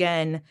because,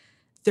 again,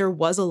 there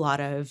was a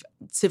lot of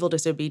civil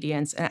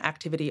disobedience and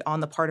activity on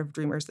the part of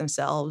Dreamers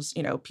themselves,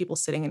 people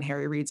sitting in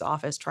Harry Reid's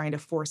office trying to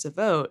force a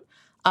vote.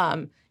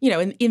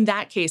 In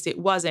that case, it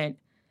wasn't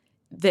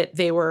that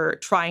they were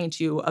trying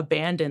to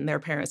abandon their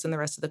parents and the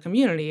rest of the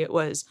community. It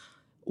was,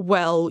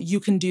 well,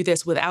 you can do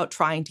this without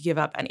trying to give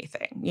up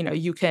anything.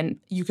 You can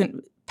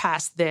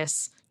pass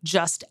this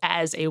just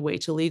as a way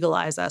to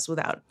legalize us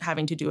without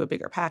having to do a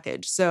bigger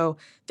package. So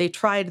they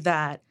tried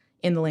that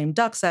in the lame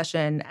duck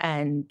session,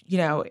 and,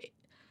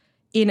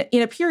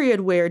 in a period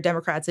where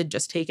Democrats had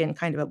just taken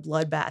kind of a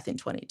bloodbath in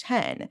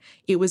 2010,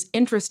 it was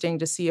interesting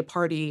to see a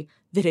party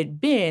that had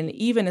been,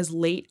 even as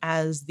late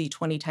as the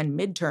 2010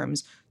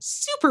 midterms,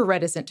 super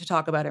reticent to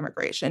talk about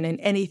immigration and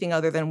anything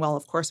other than, well,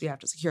 of course, we have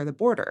to secure the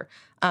border.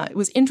 It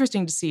was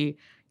interesting to see,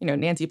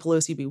 Nancy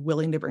Pelosi be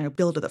willing to bring a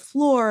bill to the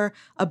floor,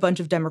 a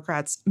bunch of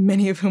Democrats,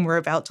 many of whom were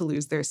about to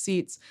lose their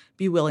seats,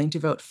 be willing to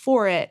vote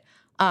for it.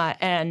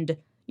 And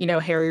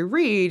Harry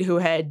Reid, who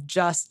had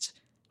just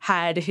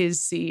had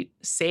his seat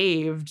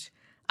saved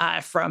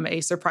from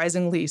a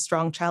surprisingly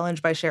strong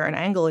challenge by Sharon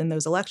Angle in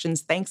those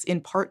elections, thanks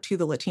in part to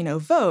the Latino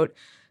vote,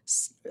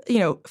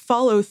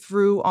 follow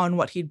through on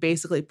what he'd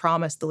basically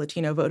promised the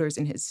Latino voters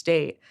in his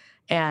state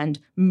and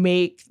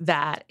make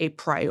that a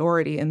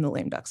priority in the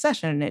lame duck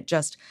session. And it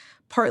just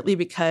partly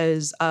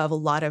because of a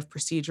lot of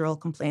procedural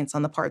complaints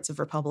on the parts of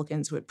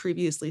Republicans who had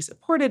previously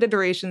supported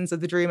iterations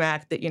of the DREAM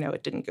Act that,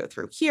 it didn't go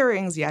through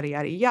hearings, yada,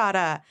 yada,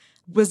 yada,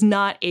 was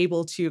not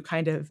able to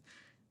kind of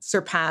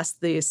surpass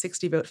the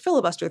 60-vote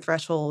filibuster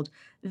threshold.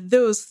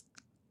 Those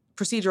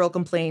procedural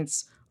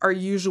complaints are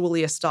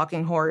usually a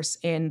stalking horse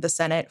in the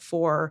Senate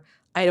for,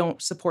 I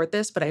don't support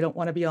this, but I don't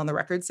want to be on the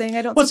record saying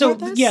I don't support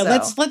this. Yeah,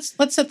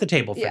 let's set the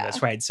table for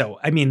this, right? So,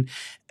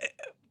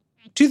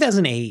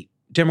 2008,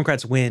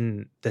 Democrats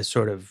win this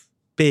sort of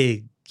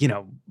big,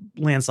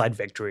 landslide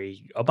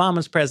victory.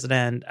 Obama's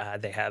president.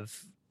 They have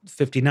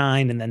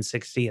 59 and then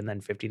 60 and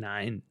then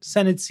 59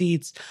 Senate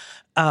seats.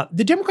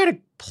 The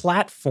Democratic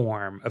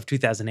platform of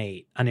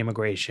 2008 on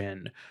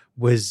immigration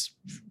was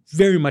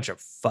very much a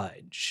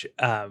fudge.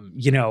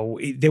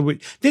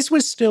 This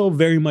was still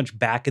very much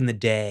back in the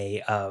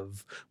day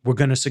of we're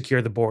going to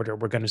secure the border,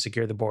 we're going to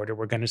secure the border,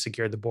 we're going to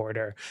secure the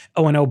border.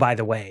 Oh, by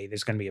the way,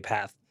 there's going to be a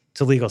path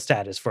to legal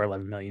status for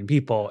 11 million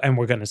people, and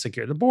we're going to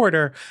secure the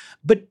border.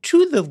 But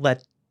to the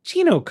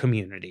Latino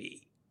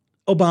community,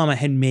 Obama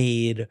had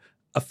made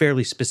a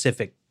fairly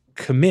specific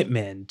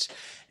commitment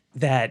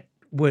that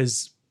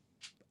was,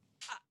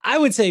 I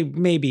would say,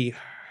 maybe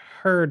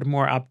heard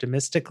more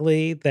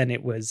optimistically than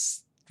it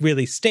was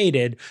really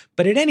stated.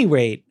 But at any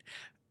rate,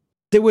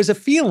 there was a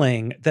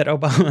feeling that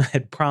Obama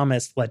had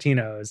promised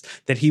Latinos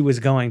that he was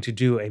going to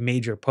do a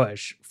major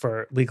push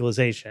for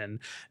legalization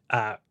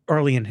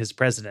early in his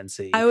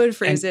presidency. I would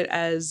phrase it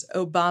as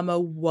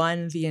Obama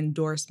won the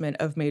endorsement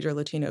of major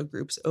Latino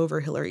groups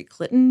over Hillary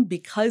Clinton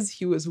because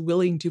he was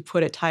willing to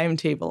put a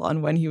timetable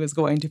on when he was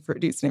going to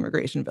produce an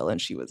immigration bill, and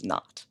she was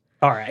not.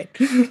 All right.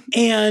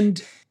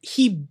 And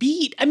he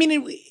beat,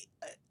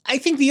 I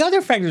think the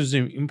other factor that's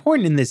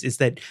important in this is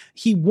that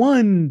he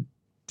won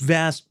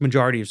vast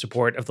majority of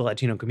support of the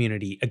Latino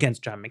community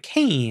against John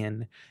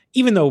McCain,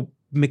 even though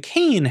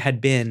McCain had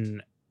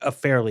been a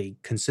fairly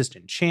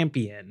consistent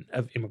champion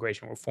of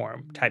immigration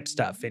reform type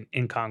stuff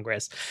in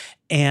Congress.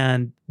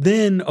 And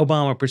then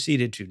Obama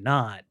proceeded to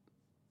not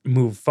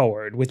move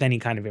forward with any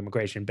kind of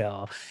immigration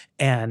bill.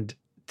 And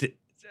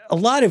a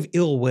lot of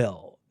ill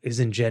will is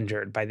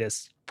engendered by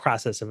this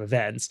process of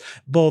events,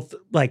 both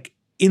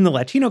in the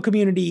Latino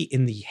community,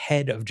 in the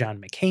head of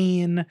John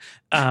McCain.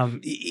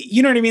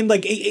 You know what I mean?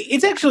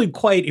 It's actually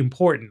quite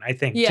important, I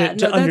think,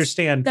 to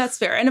understand. That's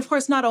fair. And of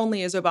course, not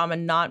only is Obama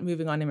not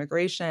moving on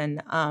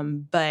immigration,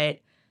 but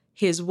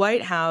his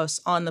White House,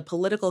 on the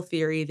political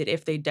theory that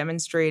if they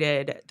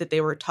demonstrated that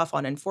they were tough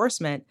on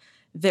enforcement,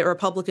 that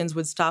Republicans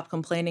would stop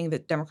complaining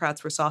that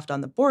Democrats were soft on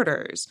the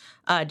borders,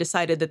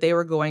 decided that they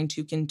were going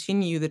to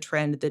continue the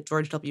trend that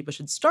George W. Bush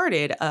had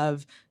started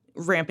of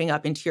ramping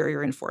up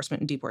interior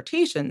enforcement and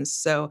deportations.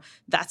 So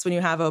that's when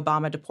you have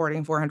Obama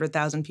deporting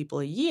 400,000 people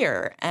a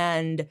year.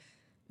 And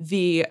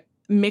the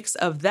mix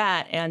of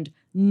that and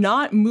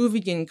not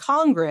moving in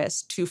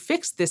Congress to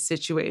fix this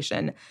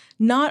situation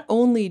not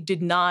only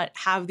did not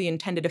have the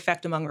intended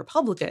effect among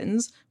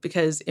Republicans,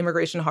 because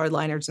immigration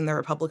hardliners in the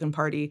Republican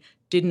Party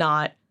did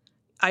not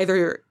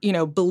either,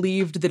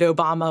 believed that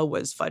Obama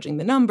was fudging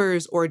the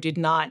numbers or did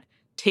not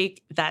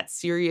take that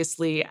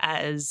seriously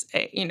as,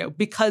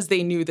 because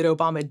they knew that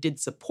Obama did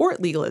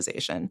support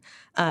legalization.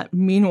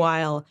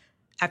 Meanwhile,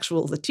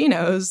 actual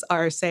Latinos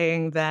are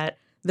saying that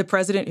the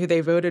president who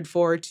they voted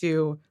for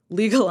to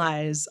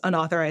legalize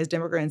unauthorized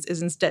immigrants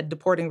is instead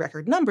deporting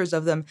record numbers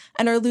of them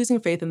and are losing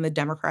faith in the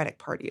Democratic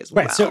Party as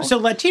well. Right. So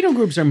Latino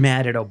groups are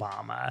mad at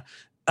Obama.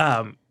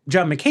 John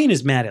McCain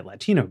is mad at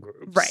Latino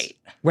groups.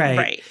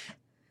 Right.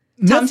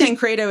 Tom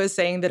Tancredo is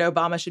saying that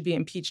Obama should be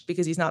impeached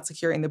because he's not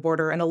securing the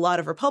border. And a lot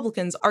of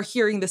Republicans are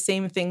hearing the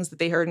same things that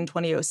they heard in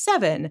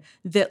 2007,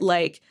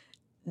 that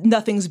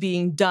nothing's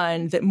being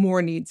done, that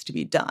more needs to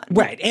be done.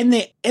 Right. And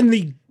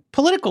the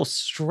political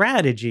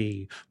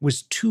strategy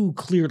was too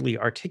clearly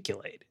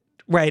articulated.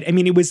 Right.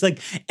 It was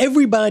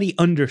everybody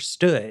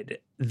understood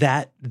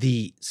that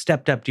the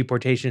stepped up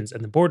deportations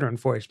and the border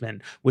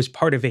enforcement was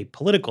part of a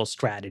political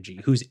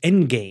strategy whose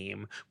end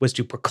game was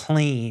to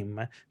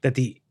proclaim that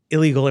the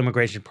illegal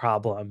immigration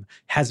problem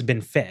has been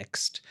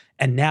fixed.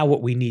 And now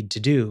what we need to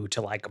do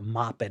to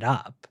mop it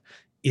up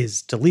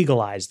is to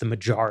legalize the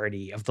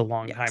majority of the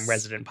longtime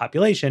resident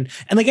population.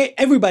 And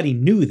everybody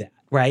knew that,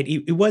 right?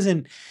 It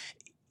wasn't,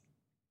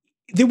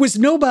 there was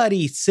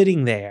nobody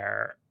sitting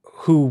there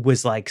who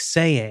was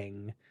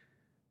saying,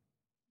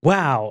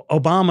 wow,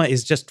 Obama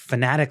is just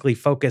fanatically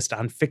focused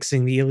on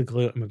fixing the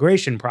illegal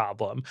immigration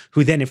problem,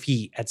 who then if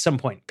he at some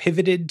point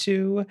pivoted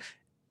to,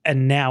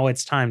 and now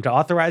it's time to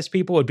authorize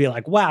people, would be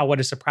wow,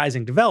 what a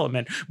surprising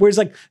development. Whereas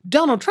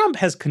Donald Trump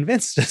has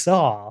convinced us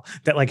all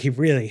that he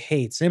really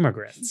hates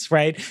immigrants,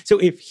 right? So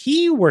if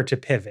he were to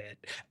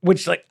pivot,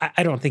 which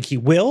I don't think he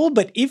will,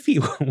 but if he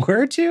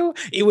were to,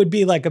 it would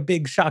be a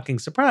big shocking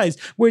surprise.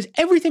 Whereas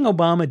everything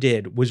Obama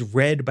did was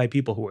read by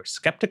people who were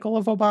skeptical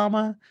of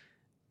Obama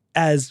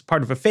as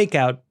part of a fake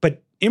out,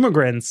 but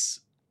immigrants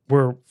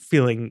were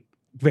feeling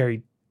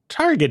very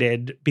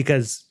targeted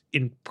because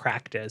in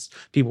practice,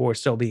 people were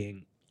still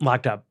being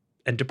locked up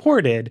and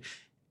deported.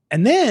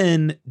 And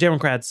then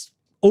Democrats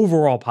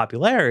overall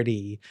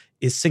popularity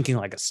is sinking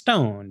like a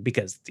stone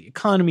because the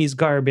economy is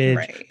garbage.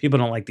 Right. People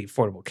don't like the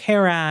Affordable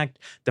Care Act.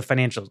 The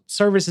financial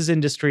services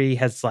industry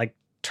has like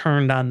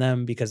turned on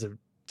them because of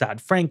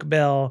Dodd-Frank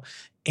bill.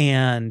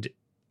 And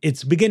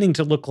it's beginning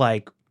to look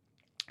like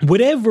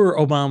whatever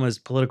Obama's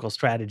political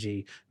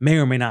strategy may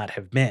or may not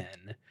have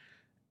been,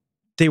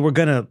 they were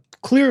going to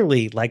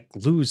clearly like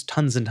lose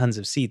tons and tons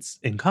of seats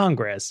in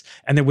Congress.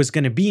 And there was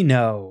going to be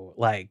no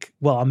like,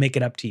 well, I'll make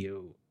it up to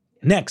you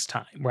next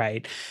time,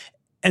 right?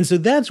 And so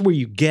that's where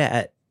you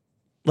get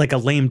like a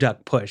lame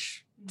duck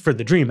push for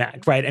the DREAM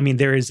Act, right? I mean,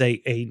 there is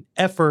a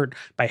effort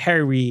by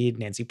Harry Reid,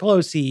 Nancy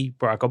Pelosi,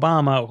 Barack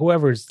Obama,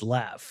 whoever's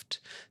left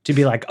to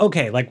be like,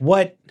 okay, like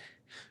what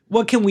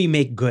can we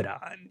make good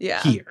on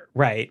here,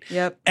 right?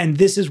 Yep. And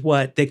this is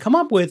what they come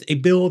up with, a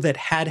bill that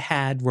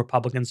had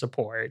Republican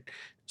support,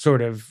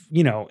 sort of,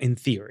 you know, in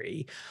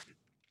theory.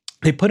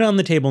 They put it on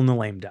the table in the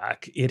lame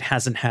duck. It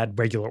hasn't had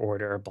regular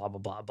order, blah, blah,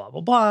 blah, blah,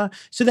 blah, blah.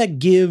 So that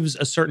gives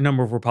a certain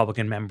number of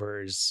Republican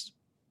members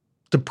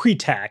the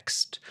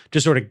pretext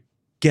to sort of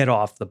get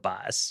off the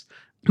bus.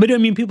 But I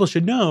mean, people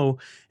should know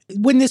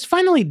when this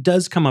finally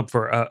does come up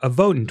for a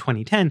vote in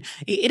 2010,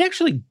 it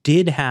actually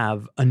did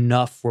have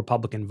enough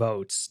Republican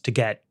votes to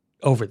get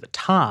over the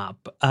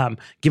top,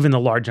 given the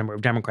large number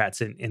of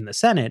Democrats in the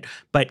Senate.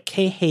 But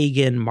Kay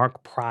Hagan,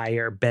 Mark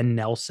Pryor, Ben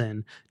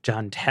Nelson,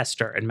 John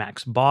Tester, and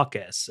Max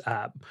Baucus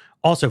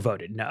also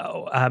voted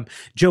no.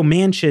 Joe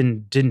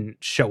Manchin didn't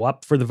show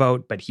up for the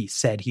vote, but he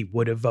said he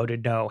would have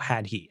voted no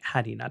had he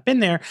not been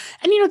there.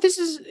 And, you know, this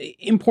is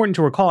important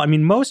to recall. I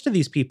mean, most of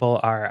these people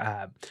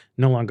are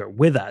no longer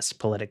with us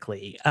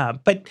politically.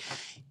 But,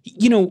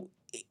 you know,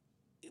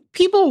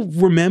 people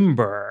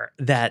remember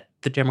that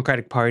the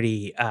Democratic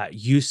Party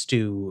used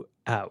to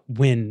have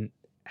won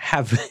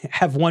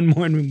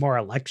more and more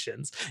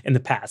elections in the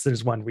past than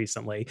has won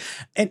recently.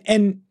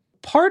 And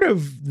part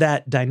of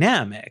that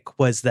dynamic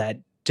was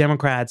that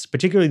Democrats,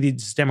 particularly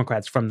these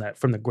Democrats from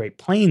the Great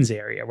Plains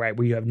area, right,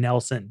 where you have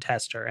Nelson,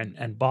 Tester,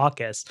 and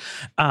Baucus,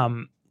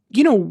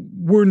 you know,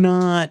 were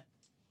not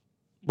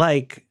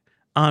like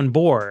on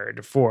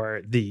board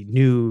for the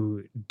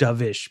new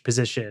dovish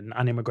position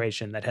on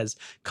immigration that has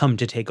come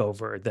to take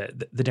over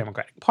the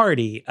Democratic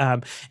Party.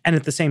 And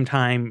at the same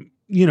time,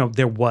 you know,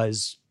 there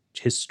was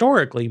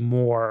historically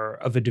more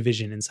of a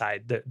division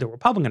inside the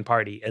Republican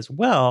Party as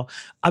well.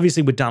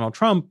 Obviously, with Donald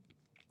Trump,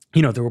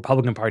 you know, the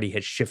Republican Party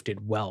has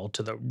shifted well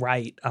to the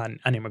right on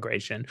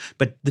immigration.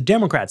 But the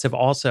Democrats have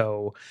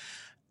also,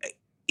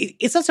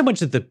 it's not so much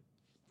that the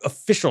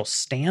official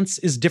stance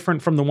is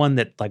different from the one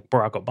that like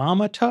Barack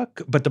Obama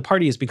took, but the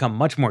party has become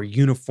much more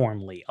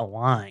uniformly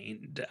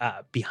aligned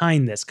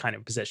behind this kind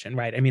of position,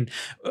 right? I mean,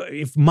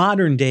 if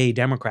modern day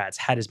Democrats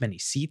had as many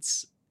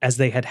seats as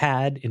they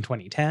had in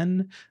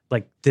 2010,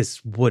 like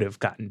this would have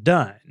gotten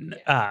done.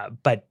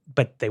 But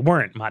they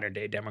weren't modern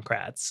day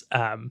Democrats.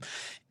 And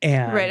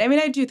right. I mean,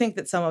 I do think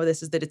that some of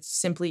this is that it's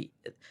simply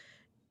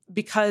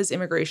because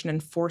immigration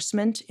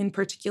enforcement in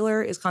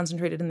particular is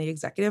concentrated in the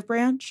executive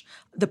branch.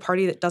 The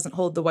party that doesn't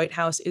hold the White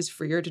House is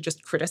freer to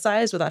just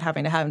criticize without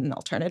having to have an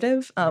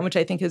alternative, which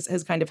I think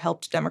has kind of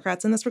helped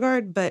Democrats in this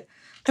regard. But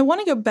I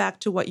want to go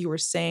back to what you were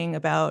saying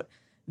about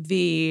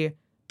the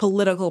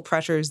political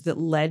pressures that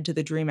led to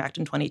the DREAM Act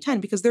in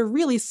 2010, because they're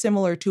really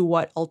similar to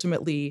what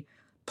ultimately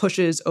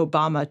pushes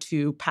Obama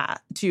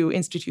to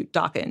institute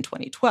DACA in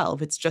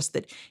 2012. It's just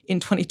that in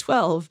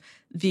 2012,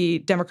 the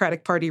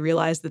Democratic Party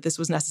realized that this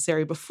was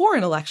necessary before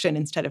an election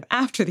instead of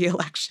after the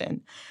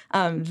election.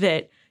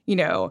 That, you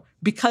know,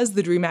 because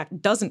the DREAM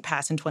Act doesn't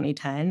pass in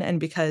 2010 and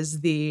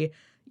because the,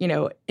 you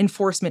know,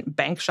 enforcement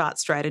bank shot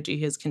strategy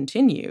has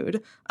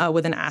continued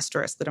with an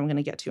asterisk that I'm going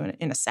to get to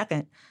in a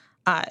second,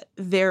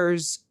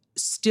 there's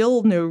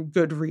still no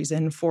good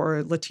reason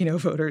for Latino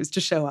voters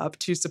to show up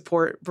to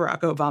support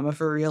Barack Obama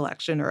for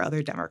re-election or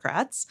other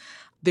Democrats.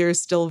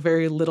 There's still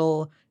very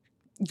little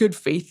good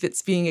faith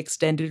that's being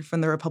extended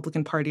from the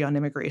Republican Party on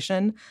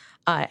immigration.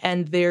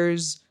 And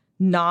there's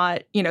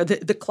not, you know,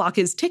 the clock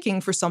is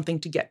ticking for something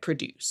to get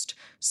produced.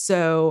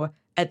 So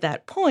at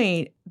that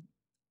point,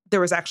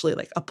 there was actually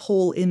like a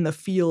poll in the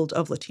field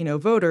of Latino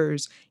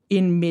voters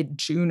in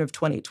mid-June of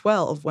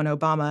 2012 when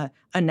Obama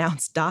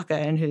announced DACA,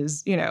 and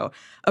his, you know,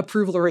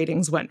 approval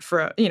ratings went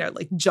for, you know,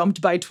 like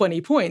jumped by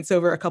 20 points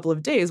over a couple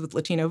of days with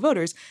Latino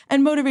voters.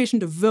 And motivation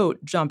to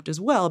vote jumped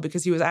as well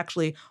because he was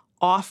actually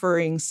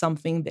offering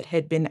something that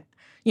had been,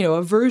 you know,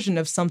 a version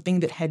of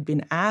something that had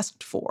been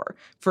asked for,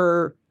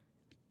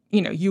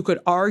 you know, you could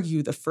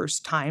argue the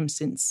first time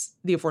since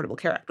the Affordable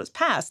Care Act was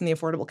passed. And the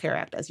Affordable Care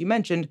Act, as you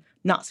mentioned,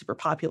 not super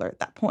popular at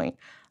that point.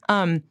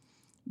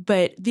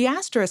 But the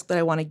asterisk that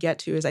I want to get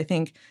to is, I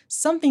think,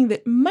 something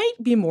that might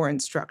be more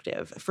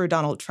instructive for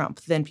Donald Trump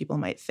than people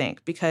might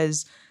think,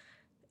 because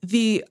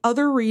the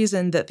other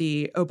reason that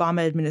the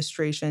Obama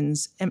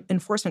administration's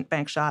enforcement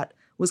bank shot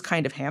was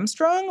kind of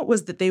hamstrung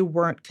was that they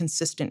weren't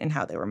consistent in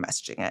how they were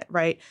messaging it,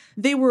 right?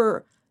 They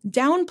were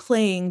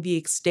downplaying the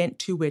extent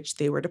to which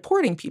they were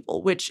deporting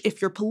people, which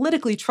if you're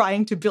politically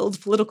trying to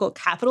build political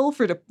capital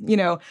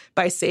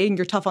by saying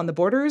you're tough on the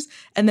borders,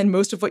 and then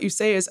most of what you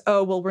say is,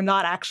 oh, well, we're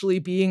not actually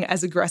being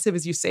as aggressive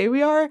as you say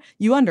we are,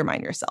 you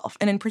undermine yourself.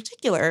 And in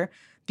particular,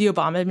 the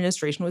Obama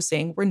administration was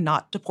saying we're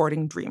not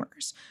deporting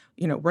dreamers.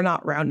 We're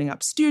not rounding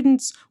up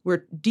students.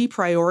 We're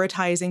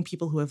deprioritizing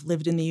people who have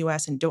lived in the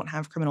U.S. and don't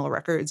have criminal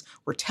records.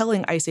 We're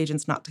telling ICE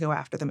agents not to go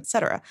after them, et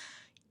cetera.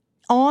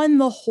 On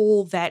the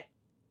whole, that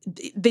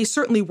they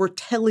certainly were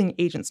telling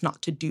agents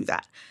not to do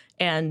that.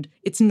 And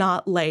it's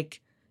not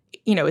like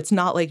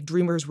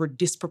dreamers were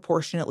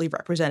disproportionately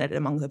represented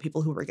among the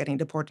people who were getting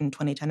deported in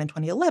 2010 and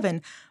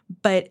 2011.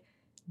 But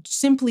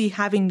simply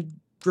having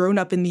grown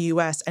up in the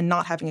U.S. and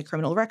not having a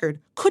criminal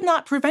record could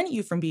not prevent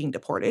you from being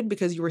deported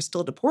because you were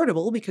still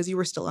deportable because you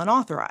were still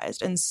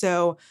unauthorized. And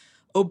so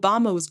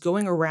Obama was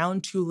going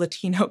around to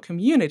Latino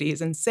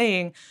communities and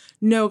saying,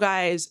 no,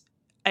 guys,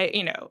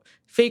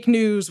 fake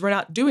news, we're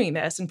not doing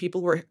this. And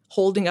people were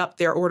holding up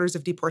their orders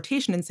of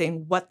deportation and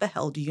saying, what the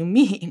hell do you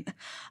mean?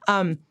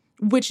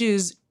 Which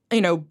is,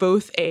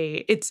 both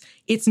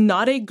it's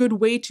not a good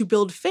way to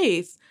build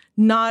faith,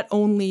 not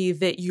only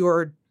that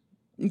you're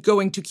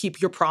going to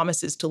keep your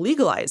promises to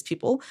legalize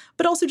people,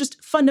 but also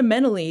just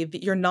fundamentally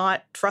that you're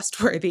not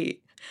trustworthy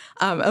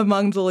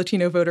among the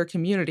Latino voter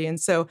community. And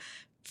so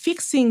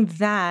fixing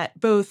that,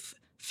 both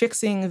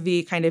fixing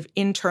the kind of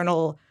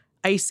internal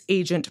ICE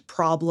agent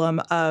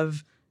problem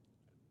of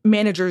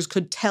managers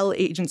could tell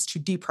agents to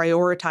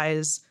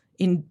deprioritize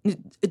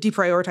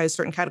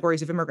certain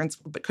categories of immigrants,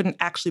 but couldn't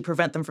actually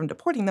prevent them from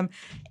deporting them,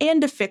 and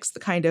to fix the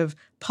kind of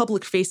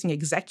public-facing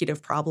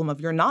executive problem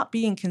of you're not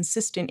being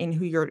consistent in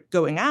who you're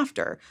going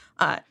after.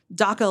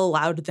 DACA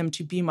allowed them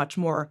to be much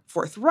more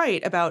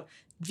forthright about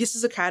this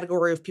is a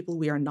category of people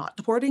we are not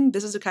deporting.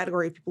 This is a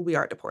category of people we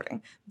are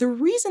deporting. The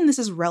reason this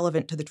is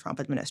relevant to the Trump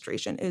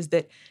administration is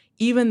that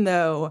even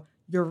though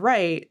you're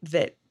right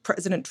that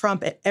President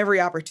Trump at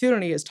every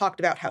opportunity has talked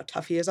about how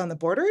tough he is on the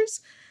borders,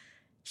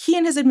 he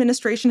and his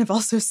administration have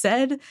also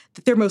said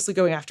that they're mostly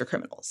going after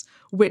criminals,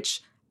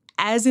 which,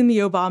 as in the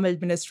Obama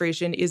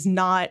administration, is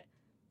not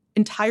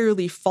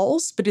entirely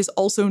false, but is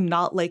also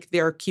not like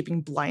they're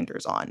keeping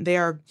blinders on. They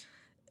are,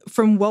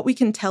 from what we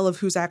can tell of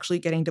who's actually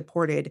getting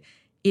deported,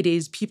 it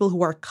is people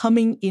who are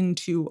coming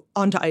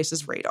onto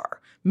ICE's radar,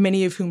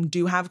 many of whom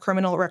do have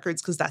criminal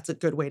records because that's a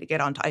good way to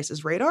get onto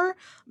ICE's radar,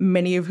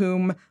 many of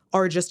whom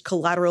are just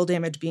collateral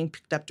damage being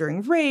picked up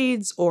during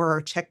raids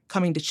or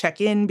coming to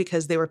check in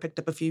because they were picked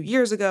up a few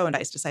years ago and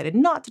ICE decided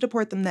not to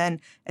deport them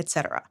then, et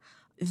cetera.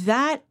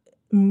 That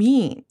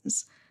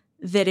means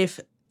that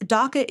if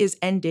DACA is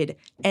ended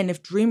and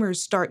if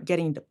Dreamers start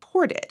getting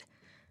deported,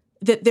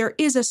 that there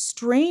is a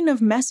strain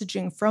of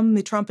messaging from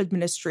the Trump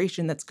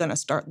administration that's going to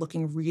start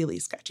looking really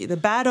sketchy. The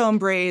bad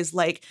hombres,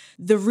 like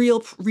the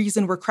real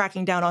reason we're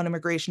cracking down on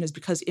immigration is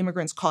because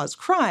immigrants cause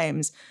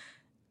crimes.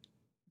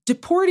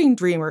 Deporting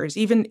Dreamers,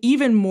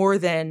 even more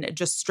than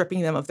just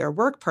stripping them of their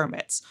work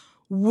permits,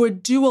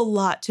 would do a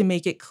lot to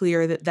make it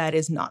clear that that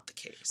is not the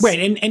case. Right,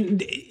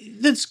 and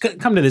let's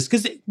come to this,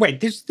 because, right,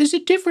 there's a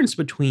difference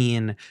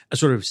between a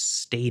sort of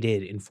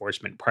stated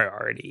enforcement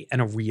priority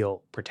and a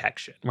real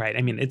protection, right?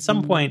 I mean, at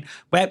some point,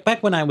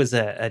 back when I was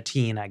a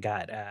teen, I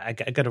got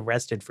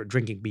arrested for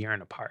drinking beer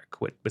in a park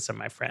with some of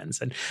my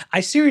friends, and I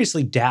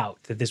seriously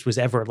doubt that this was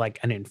ever like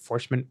an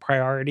enforcement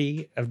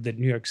priority of the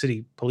New York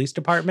City Police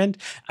Department.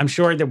 I'm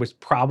sure there was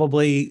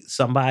probably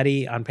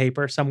somebody on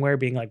paper somewhere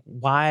being like,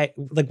 why,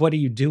 like, what are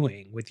you doing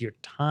with your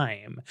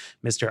time,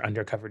 Mr.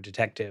 Undercover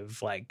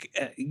Detective?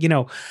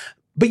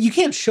 But you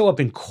can't show up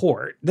in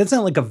court. That's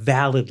not like a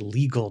valid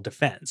legal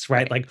defense,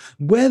 right? Like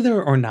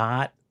whether or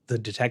not the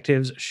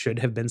detectives should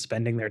have been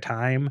spending their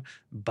time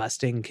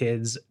busting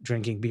kids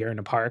drinking beer in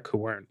a park who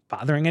weren't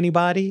bothering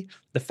anybody.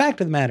 The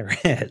fact of the matter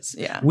is,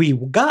 we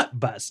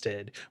got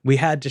busted. We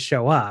had to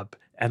show up.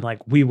 And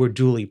we were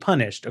duly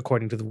punished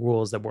according to the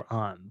rules that were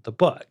on the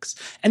books.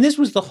 And this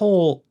was the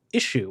whole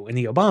issue in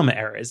the Obama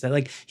era, is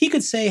that he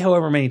could say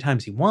however many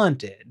times he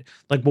wanted,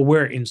 well,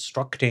 we're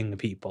instructing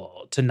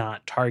people to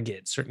not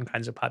target certain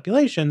kinds of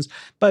populations.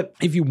 But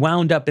if you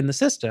wound up in the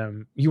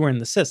system, you were in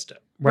the system.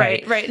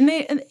 Right.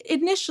 And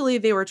initially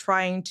they were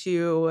trying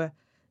to,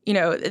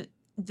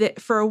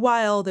 for a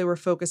while they were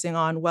focusing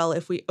on, well,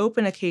 if we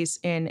open a case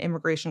in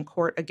immigration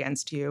court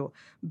against you,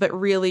 but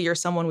really you're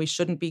someone we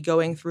shouldn't be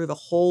going through the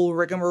whole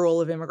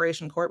rigmarole of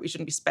immigration court, we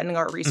shouldn't be spending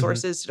our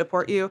resources to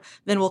deport you,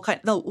 then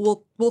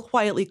we'll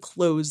quietly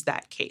close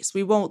that case.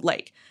 We won't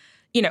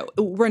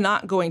we're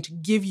not going to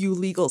give you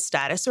legal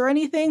status or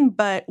anything,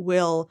 but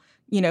we'll,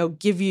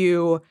 give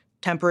you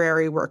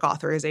temporary work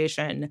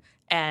authorization,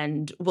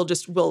 and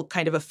we'll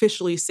kind of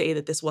officially say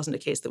that this wasn't a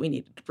case that we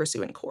needed to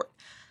pursue in court.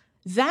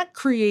 That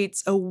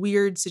creates a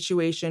weird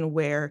situation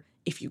where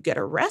if you get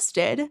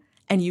arrested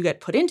and you get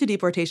put into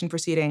deportation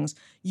proceedings,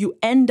 you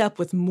end up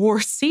with more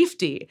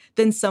safety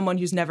than someone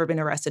who's never been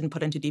arrested and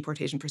put into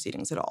deportation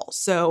proceedings at all.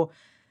 So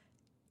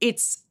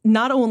it's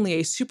not only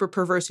a super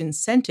perverse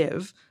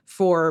incentive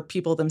for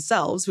people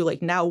themselves who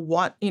now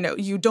want,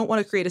 you don't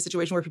want to create a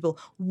situation where people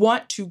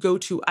want to go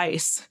to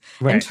ICE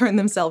and turn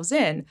themselves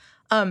in.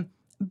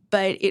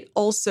 But it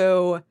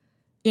also,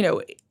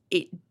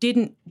 it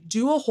didn't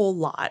do a whole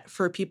lot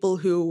for people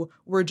who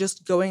were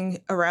just going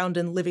around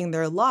and living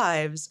their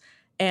lives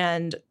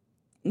and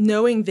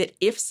knowing that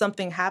if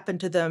something happened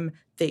to them,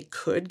 they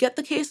could get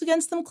the case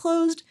against them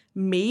closed,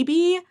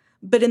 maybe.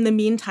 But in the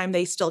meantime,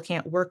 they still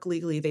can't work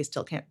legally. They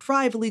still can't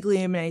drive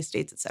legally in many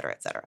states, et cetera,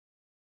 et cetera.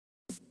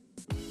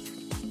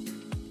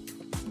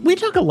 We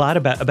talk a lot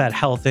about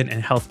health and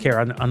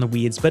healthcare on the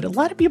weeds, but a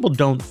lot of people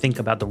don't think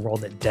about the role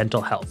that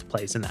dental health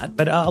plays in that.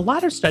 But a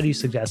lot of studies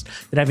suggest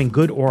that having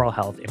good oral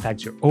health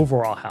impacts your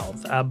overall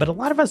health. But a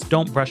lot of us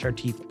don't brush our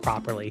teeth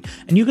properly,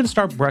 and you can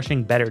start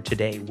brushing better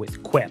today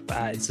with Quip.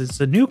 It's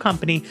a new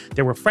company.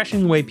 They're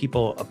refreshing the way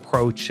people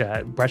approach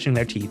brushing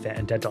their teeth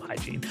and dental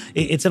hygiene.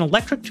 It's an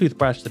electric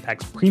toothbrush that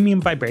packs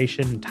premium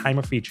vibration and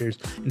timer features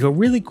into a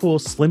really cool,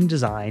 slim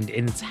design,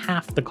 and it's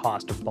half the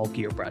cost of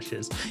bulkier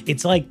brushes.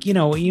 It's like,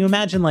 you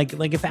imagine like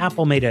if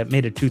Apple made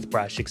a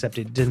toothbrush, except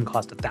it didn't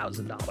cost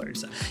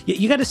 $1,000.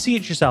 You got to see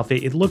it yourself.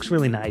 It looks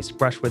really nice.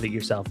 Brush with it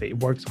yourself. It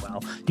works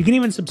well. You can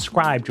even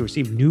subscribe to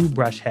receive new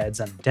brush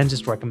heads on a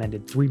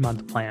dentist-recommended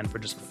 3-month plan for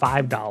just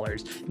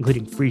 $5,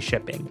 including free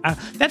shipping.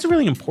 That's a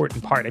really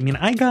important part. I mean,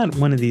 I got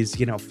one of these,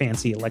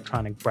 fancy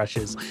electronic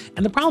brushes,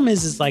 and the problem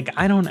is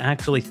I don't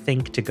actually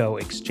think to go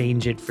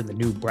exchange it for the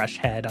new brush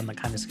head on the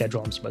kind of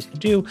schedule I'm supposed to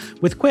do.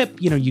 With Quip,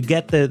 you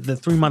get the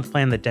 3-month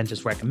plan that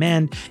dentists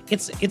recommend.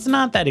 It's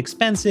not that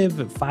expensive,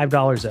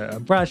 $5 a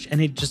brush,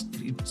 and it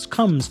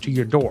comes to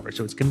your door,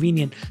 so it's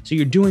convenient. So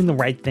you're doing the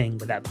right thing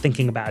without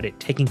thinking about it,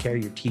 taking care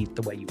of your teeth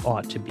the way you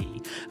ought to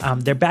be.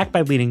 They're backed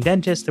by leading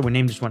dentists that were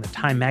named as one of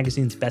Time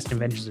Magazine's best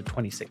inventions of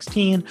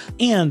 2016,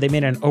 and they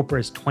made an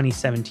Oprah's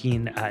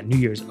 2017 New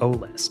Year's O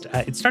list.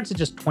 It starts at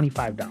just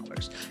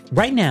 $25.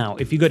 Right now,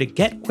 if you go to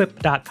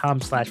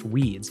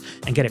getquip.com/weeds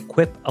and get a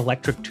Quip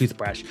electric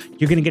toothbrush,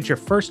 you're going to get your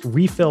first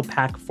refill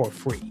pack for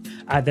free.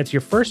 That's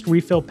your first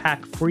refill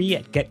pack free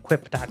at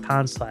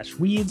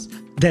getquip.com/weeds.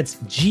 That's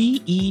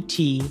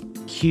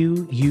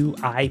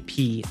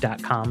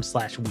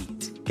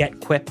GETQUIP.com/weeds.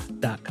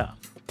 Getquip.com.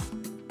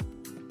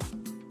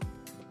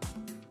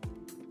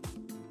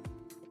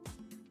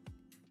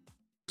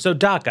 So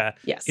DACA,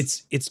 yes,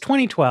 it's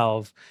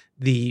 2012.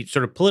 The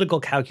sort of political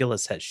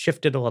calculus has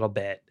shifted a little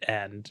bit,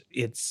 and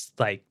it's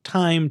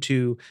time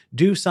to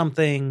do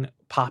something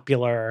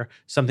popular,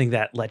 something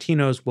that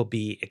Latinos will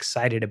be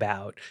excited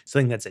about,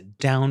 something that's a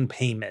down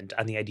payment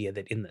on the idea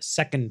that in the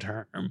second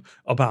term,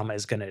 Obama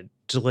is going to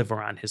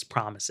deliver on his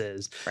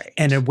promises, right,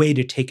 and a way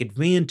to take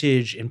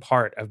advantage in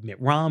part of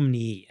Mitt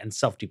Romney and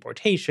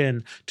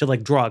self-deportation to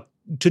draw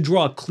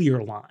a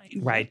clear line,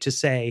 right? To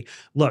say,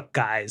 look,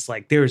 guys,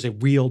 there's a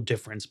real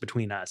difference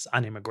between us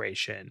on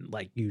immigration.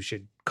 You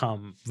should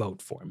come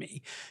vote for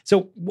me.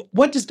 So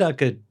what does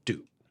DACA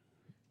do?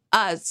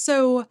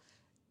 So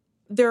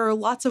there are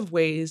lots of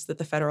ways that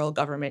the federal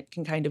government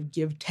can kind of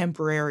give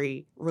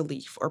temporary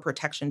relief or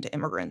protection to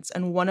immigrants.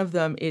 And one of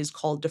them is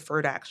called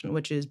deferred action,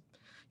 which is,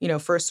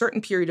 for a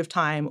certain period of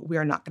time, we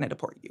are not going to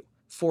deport you,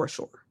 for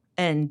sure.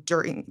 And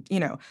during,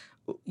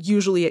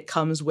 usually it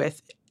comes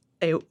with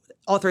a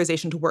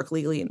authorization to work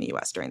legally in the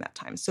U.S. during that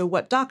time. So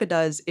what DACA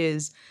does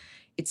is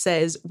it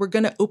says we're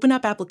going to open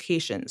up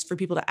applications for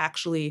people to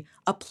actually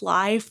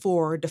apply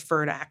for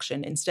deferred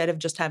action instead of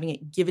just having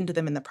it given to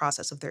them in the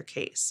process of their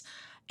case.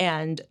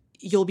 And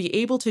you'll be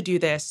able to do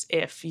this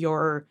if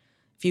you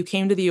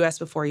came to the U.S.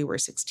 before you were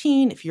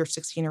 16, if you're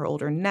 16 or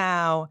older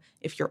now,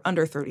 if you're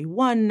under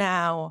 31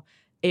 now,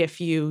 if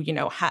you,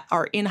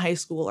 are in high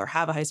school or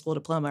have a high school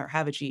diploma or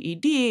have a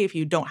GED, if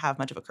you don't have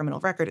much of a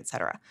criminal record, et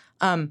cetera.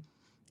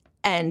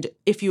 And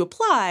if you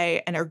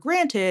apply and are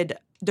granted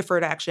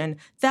deferred action,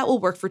 that will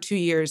work for 2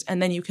 years, and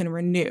then you can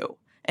renew.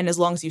 And as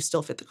long as you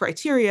still fit the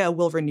criteria,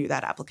 we'll renew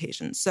that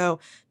application.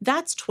 So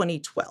that's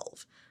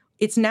 2012.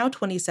 It's now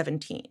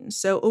 2017.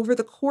 So over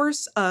the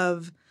course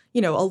of,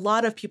 a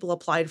lot of people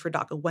applied for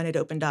DACA when it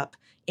opened up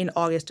in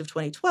August of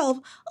 2012.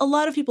 A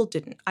lot of people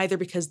didn't, either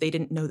because they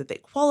didn't know that they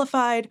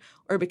qualified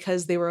or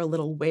because they were a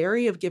little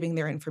wary of giving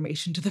their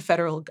information to the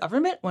federal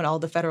government when all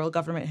the federal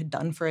government had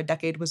done for a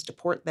decade was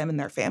deport them and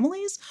their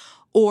families,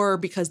 or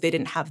because they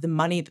didn't have the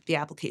money that the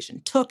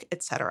application took,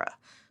 et cetera.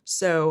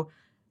 So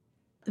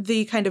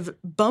the kind of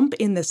bump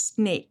in the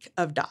snake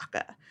of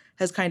DACA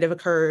has kind of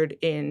occurred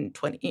in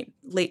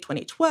late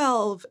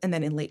 2012, and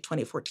then in late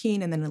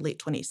 2014, and then in late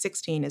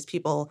 2016 as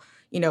people,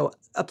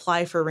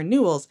 apply for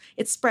renewals.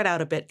 It's spread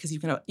out a bit because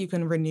you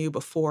can renew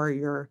before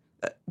your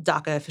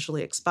DACA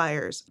officially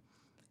expires.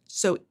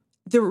 So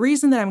the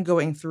reason that I'm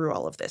going through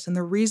all of this and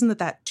the reason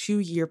that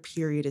 2-year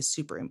period is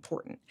super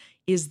important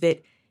is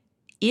that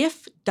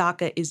if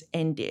DACA is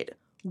ended,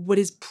 what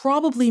is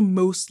probably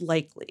most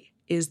likely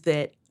is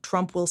that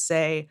Trump will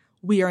say,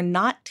 we are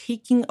not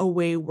taking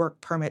away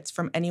work permits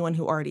from anyone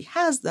who already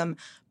has them,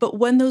 but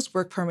when those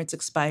work permits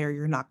expire,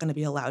 you're not going to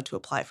be allowed to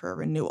apply for a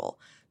renewal.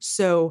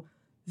 So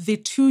the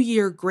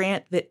 2-year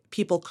grant that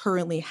people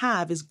currently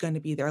have is going to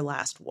be their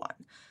last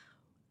one.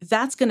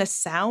 That's going to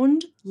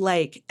sound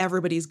like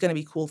everybody's going to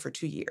be cool for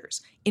 2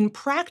 years. In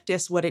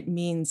practice, what it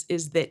means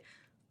is that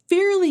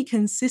fairly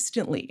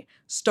consistently,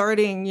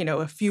 starting,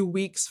 a few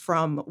weeks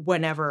from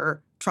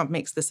whenever Trump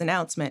makes this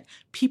announcement,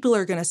 people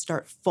are going to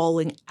start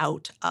falling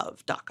out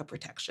of DACA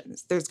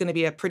protections. There's going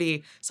to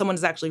be someone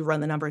has actually run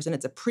the numbers, and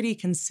it's a pretty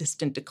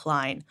consistent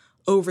decline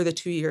over the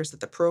 2 years that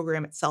the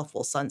program itself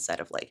will sunset,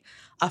 of like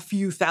a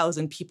few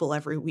thousand people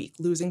every week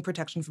losing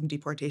protection from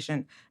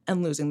deportation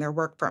and losing their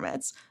work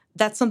permits.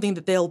 That's something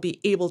that they'll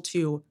be able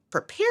to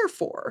prepare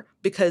for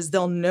because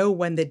they'll know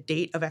when the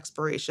date of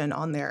expiration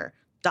on their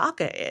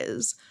DACA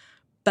is,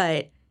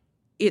 but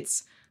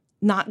it's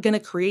not going to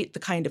create the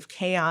kind of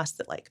chaos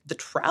that like the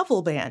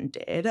travel ban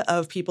did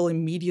of people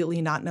immediately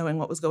not knowing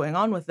what was going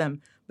on with them.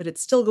 But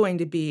it's still going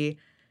to be,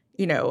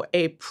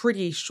 a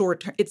pretty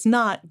short term. It's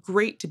not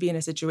great to be in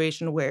a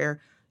situation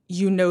where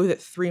that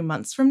 3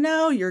 months from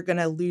now, you're going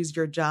to lose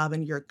your job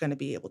and you're going to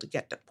be able to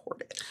get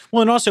deported.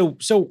 Well, and also,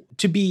 so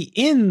to be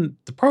in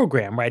the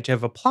program, right, to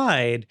have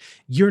applied,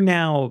 you're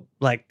now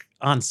like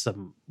on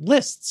some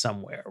list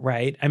somewhere,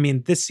 right? I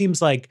mean, this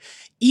seems like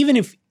even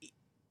if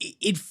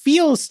it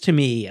feels to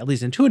me, at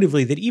least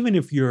intuitively, that even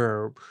if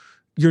you're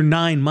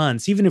 9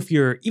 months, even if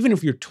you're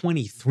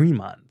 23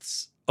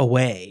 months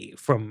away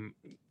from,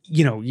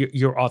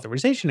 your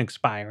authorization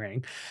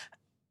expiring,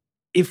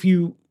 if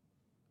you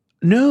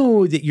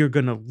know that you're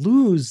going to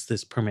lose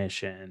this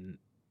permission,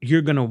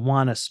 you're going to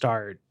want to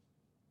start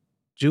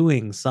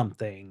doing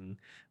something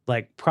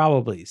like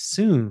probably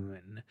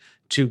soon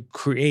to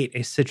create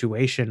a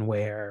situation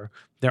where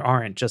there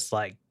aren't just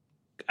like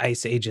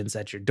ICE agents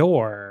at your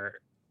door,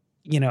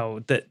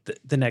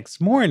 the next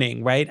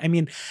morning, right? I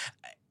mean,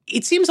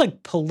 it seems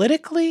like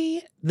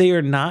politically they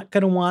are not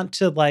going to want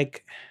to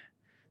like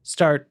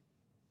start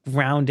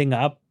rounding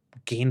up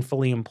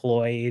gainfully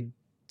employed,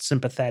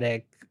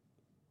 sympathetic,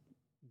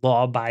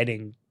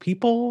 law-abiding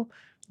people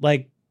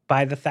like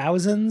by the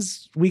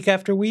thousands week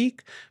after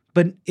week.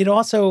 But it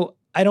also,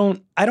 I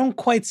don't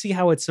quite see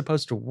how it's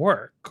supposed to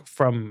work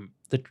from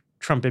the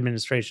Trump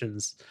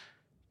administration's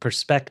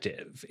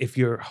perspective if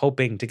you're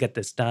hoping to get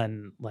this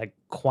done like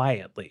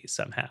quietly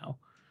somehow.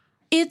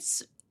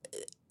 It's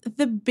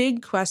the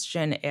big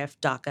question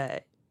if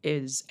DACA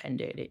is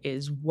ended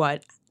is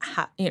what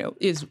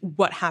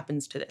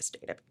happens to this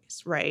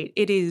database, right?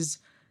 It is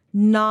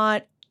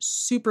not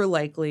super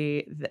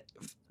likely that,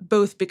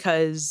 both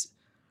because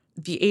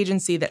the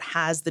agency that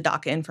has the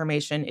DACA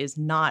information is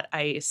not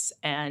ICE,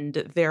 and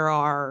there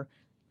are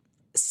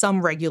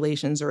some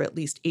regulations or at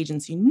least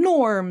agency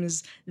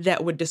norms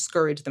that would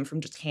discourage them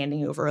from just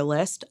handing over a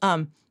list.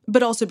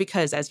 But also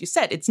because, as you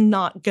said, it's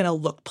not going to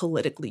look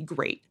politically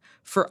great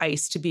for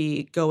ICE to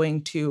be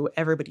going to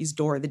everybody's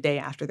door the day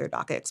after their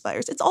DACA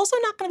expires. It's also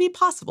not going to be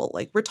possible.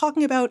 Like, we're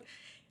talking about,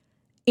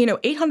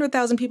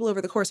 800,000 people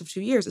over the course of 2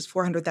 years is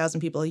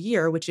 400,000 people a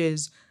year, which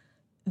is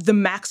the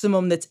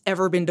maximum that's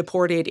ever been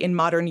deported in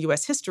modern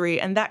U.S. history.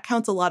 And that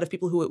counts a lot of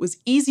people who it was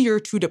easier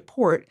to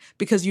deport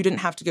because you didn't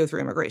have to go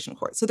through immigration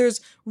court. So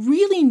there's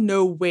really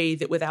no way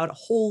that without a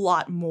whole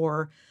lot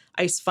more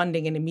ICE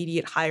funding and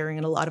immediate hiring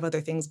and a lot of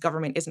other things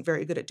government isn't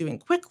very good at doing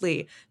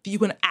quickly, that you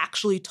can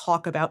actually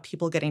talk about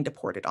people getting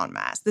deported en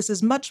masse. This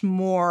is much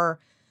more,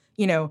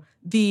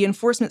 the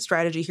enforcement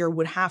strategy here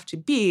would have to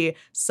be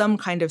some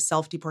kind of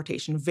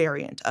self-deportation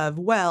variant of,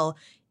 well,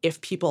 if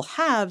people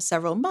have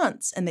several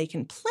months and they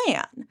can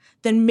plan,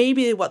 then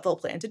maybe what they'll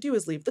plan to do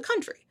is leave the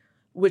country,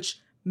 which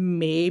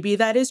maybe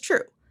that is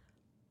true.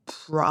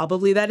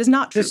 Probably that is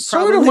not true. They're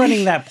sort of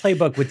running that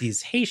playbook with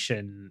these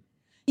Haitian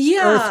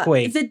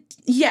earthquakes.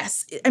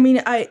 Yes. I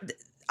mean,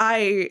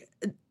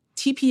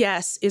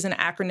 TPS is an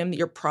acronym that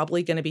you're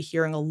probably going to be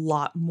hearing a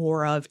lot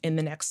more of in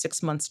the next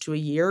 6 months to a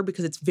year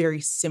because it's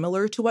very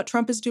similar to what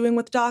Trump is doing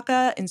with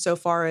DACA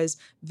insofar as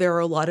there are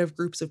a lot of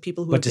groups of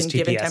people who have been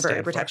given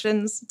temporary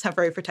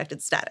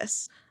protected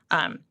status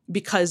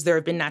because there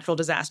have been natural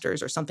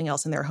disasters or something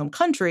else in their home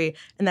country.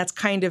 And that's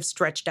kind of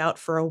stretched out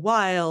for a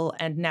while.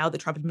 And now the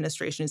Trump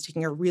administration is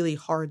taking a really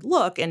hard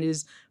look and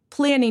is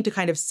planning to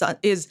kind of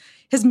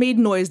has made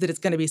noise that it's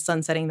going to be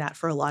sunsetting that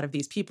for a lot of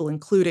these people,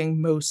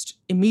 including most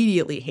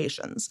immediately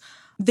Haitians.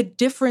 The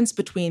difference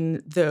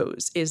between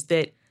those is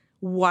that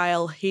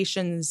while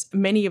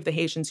many of the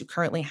Haitians who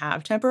currently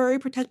have temporary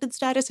protected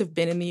status have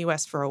been in the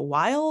U.S. for a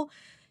while,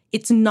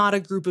 it's not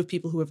a group of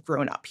people who have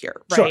grown up here,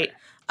 right?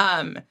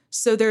 Sure.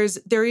 So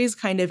there is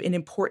kind of an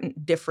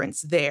important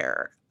difference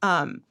there.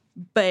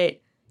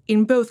 But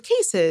in both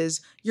cases,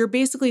 you're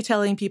basically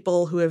telling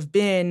people who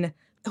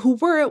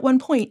were at one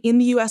point in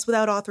the U.S.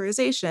 without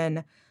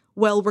authorization,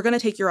 well, we're going to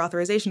take your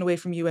authorization away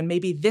from you, and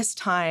maybe this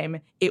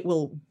time it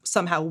will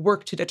somehow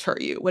work to deter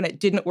you when it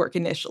didn't work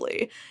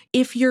initially.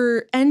 If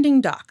you're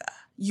ending DACA,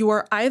 you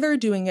are either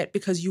doing it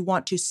because you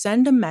want to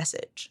send a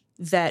message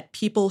that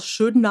people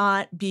should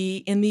not be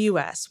in the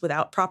U.S.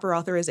 without proper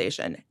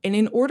authorization. And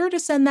in order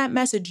to send that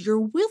message, you're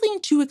willing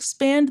to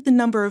expand the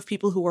number of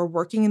people who are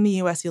working in the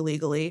U.S.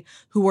 illegally,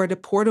 who are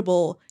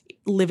deportable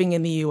living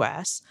in the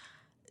U.S.,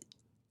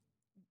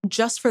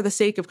 just for the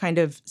sake of kind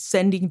of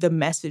sending the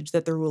message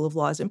that the rule of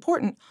law is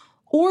important,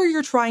 or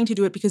you're trying to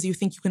do it because you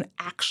think you can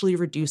actually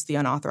reduce the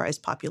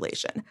unauthorized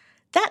population.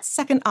 That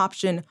second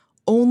option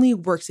only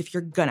works if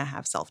you're going to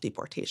have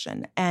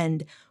self-deportation.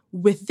 And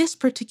with this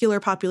particular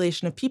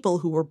population of people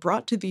who were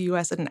brought to the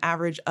U.S. at an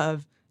average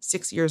of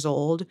 6 years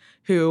old,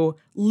 who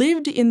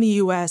lived in the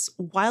U.S.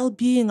 while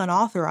being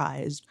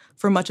unauthorized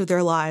for much of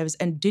their lives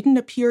and didn't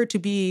appear to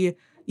be,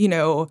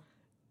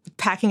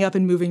 packing up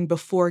and moving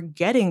before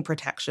getting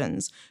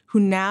protections, who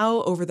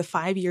now, over the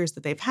 5 years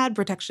that they've had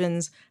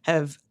protections,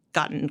 have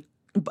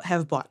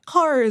bought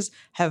cars,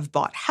 have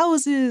bought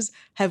houses,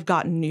 have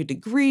gotten new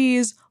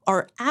degrees,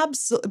 are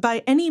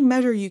by any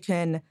measure you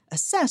can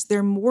assess,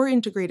 they're more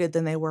integrated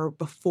than they were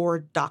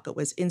before DACA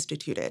was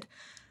instituted.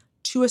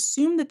 To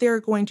assume that they're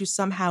going to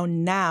somehow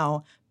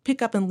now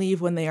pick up and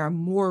leave when they are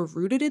more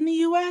rooted in the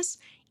U.S.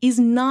 is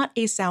not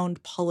a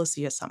sound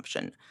policy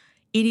assumption.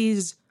 It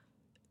is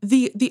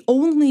the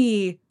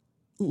only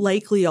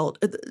likely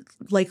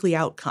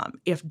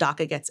outcome if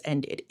DACA gets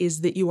ended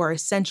is that you are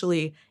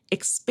essentially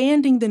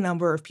expanding the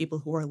number of people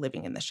who are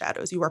living in the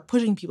shadows. You are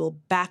pushing people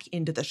back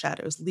into the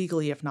shadows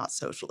legally, if not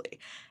socially.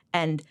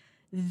 And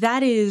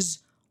that is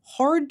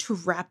hard to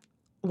wrap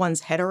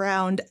one's head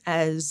around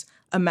as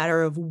a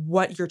matter of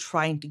what you're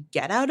trying to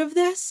get out of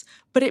this,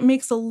 but it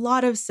makes a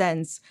lot of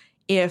sense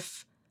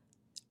if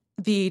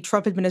the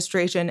Trump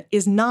administration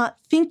is not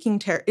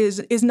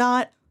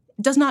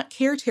does not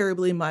care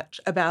terribly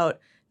much about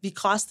the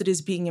cost that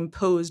is being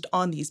imposed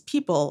on these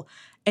people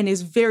and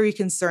is very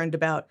concerned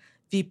about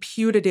the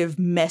putative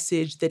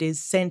message that is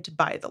sent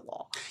by the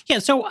law. Yeah,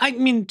 so I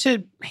mean,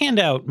 to hand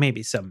out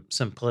maybe some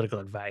political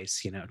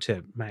advice,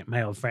 to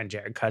my old friend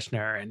Jared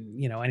Kushner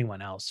and,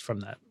 anyone else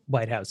from the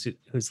White House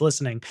who's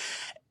listening,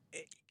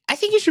 I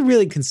think you should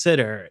really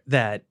consider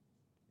that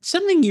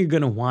something you're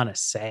going to want to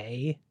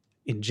say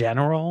in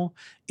general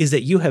is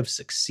that you have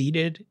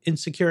succeeded in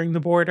securing the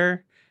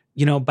border,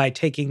 by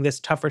taking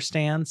this tougher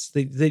stance.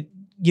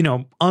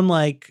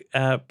 Unlike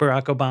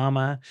Barack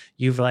Obama,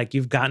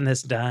 you've gotten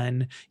this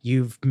done.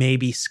 You've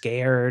maybe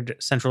scared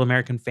Central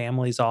American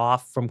families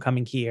off from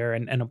coming here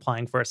and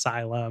applying for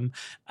asylum.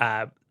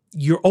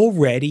 You're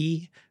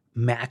already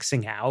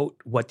maxing out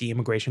what the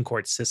immigration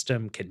court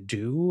system can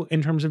do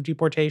in terms of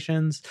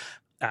deportations.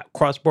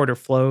 Cross-border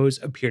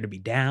flows appear to be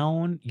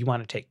down. You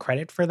want to take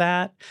credit for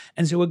that.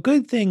 And so a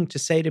good thing to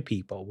say to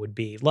people would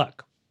be,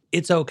 look,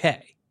 it's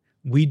okay.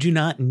 We do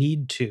not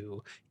need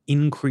to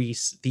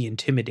increase the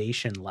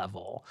intimidation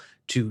level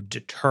to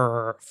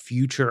deter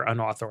future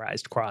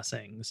unauthorized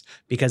crossings,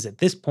 because at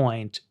this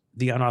point,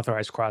 the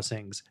unauthorized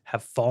crossings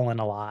have fallen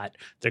a lot.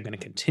 They're going to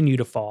continue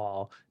to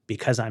fall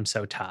because I'm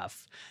so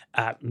tough.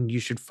 You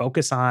should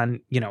focus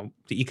on, the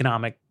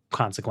economic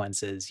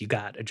consequences. You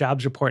got a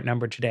jobs report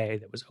number today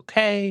that was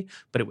okay,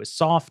 but it was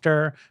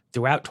softer.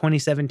 Throughout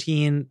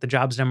 2017, the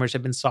jobs numbers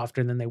have been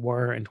softer than they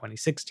were in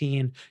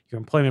 2016. Your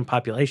employment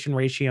population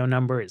ratio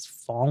number is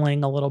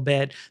falling a little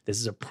bit.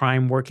 This is a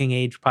prime working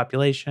age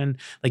population.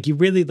 You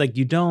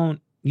don't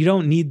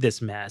need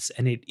this mess.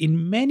 And it,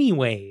 in many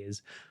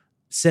ways,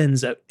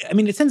 sends a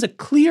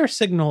clear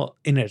signal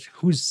in a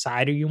whose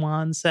side are you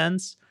on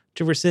sense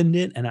to rescind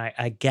it. And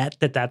I get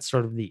that that's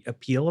sort of the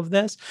appeal of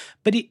this,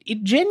 but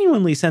it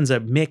genuinely sends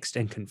a mixed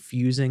and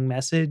confusing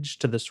message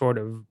to the sort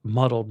of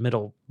muddled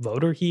middle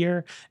voter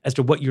here as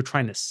to what you're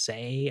trying to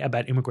say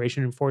about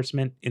immigration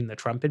enforcement in the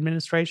Trump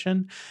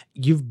administration.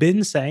 You've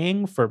been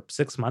saying for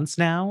 6 months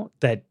now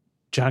that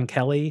John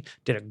Kelly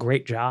did a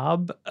great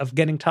job of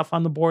getting tough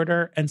on the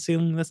border and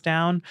sealing this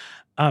down.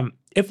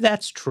 If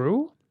that's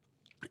true,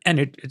 and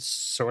it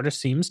sort of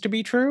seems to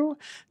be true,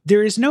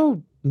 there is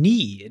no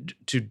need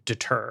to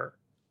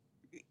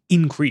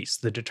increase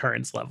the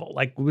deterrence level.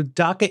 With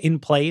DACA in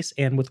place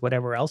and with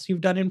whatever else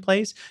you've done in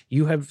place,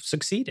 you have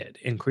succeeded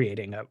in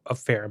creating a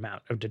fair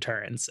amount of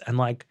deterrence.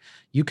 And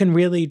you can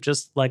really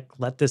just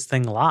let this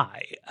thing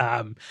lie.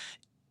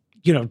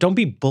 Don't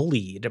be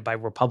bullied by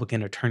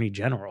Republican attorney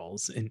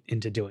generals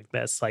into doing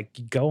this.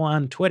 Go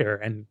on Twitter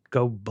and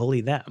go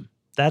bully them.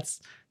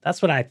 That's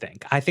what I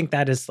think. I think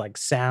that is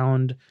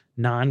sound,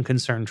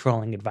 non-concerned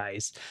trolling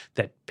advice,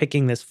 that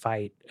picking this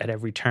fight at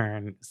every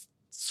turn is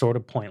sort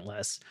of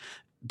pointless.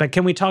 But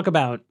can we talk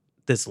about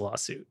this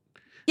lawsuit?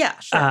 Yeah,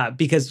 sure.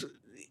 Because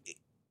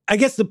I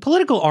guess the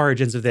political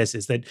origins of this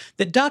is that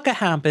DACA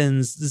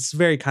happens. This is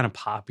very kind of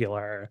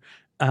popular.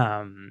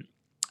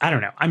 I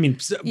don't know. I mean,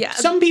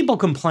 some people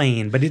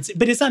complain, but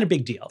it's not a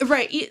big deal.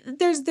 Right.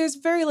 There's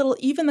very little,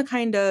 even the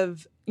kind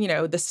of,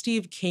 the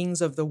Steve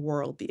Kings of the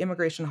world, the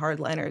immigration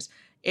hardliners,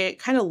 it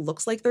kind of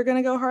looks like they're going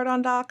to go hard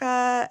on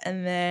DACA,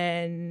 and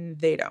then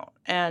they don't.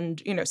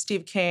 And,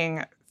 Steve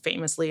King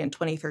famously in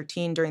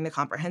 2013 during the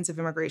comprehensive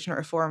immigration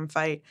reform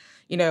fight,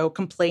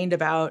 complained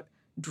about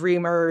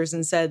Dreamers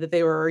and said that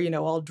they were,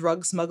 all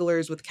drug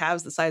smugglers with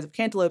calves the size of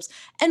cantaloupes,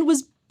 and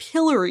was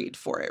pilloried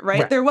for it,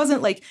 right? There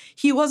wasn't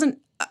he wasn't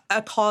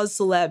a cause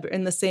celeb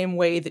in the same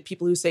way that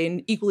people who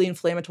say equally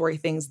inflammatory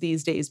things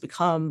these days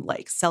become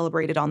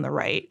celebrated on the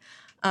right.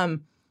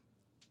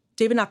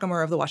 David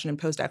Nakamura of the Washington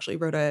Post actually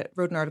wrote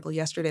an article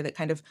yesterday that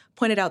kind of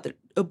pointed out that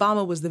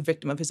Obama was the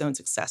victim of his own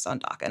success on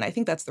DACA. And I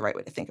think that's the right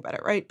way to think about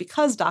it, right?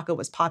 Because DACA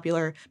was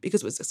popular,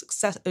 because it was a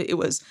success, it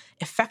was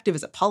effective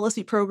as a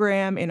policy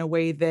program in a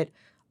way that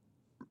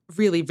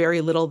really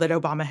very little that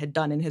Obama had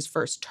done in his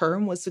first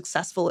term was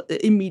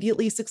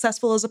immediately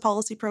successful as a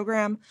policy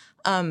program.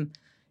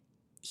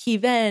 He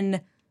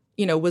then,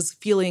 was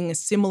feeling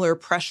similar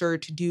pressure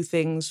to do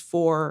things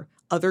for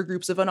other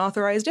groups of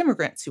unauthorized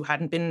immigrants who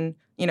hadn't been,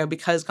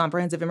 because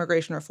comprehensive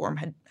immigration reform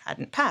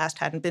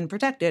hadn't been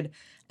protected.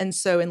 And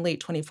so in late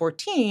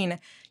 2014,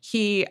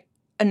 he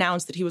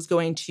announced that he was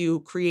going to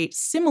create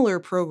similar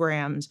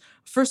programs.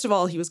 First of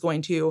all, he was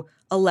going to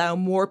allow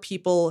more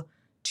people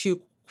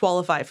to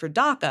qualify for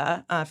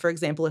DACA, for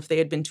example, if they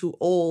had been too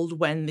old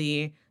when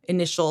the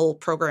initial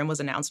program was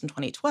announced in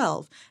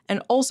 2012,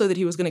 and also that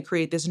he was going to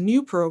create this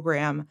new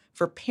program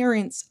for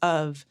parents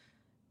of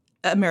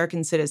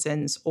American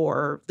citizens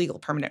or legal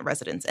permanent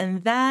residents.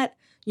 And that,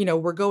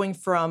 we're going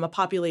from a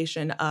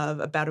population of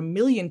about 1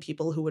 million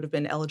people who would have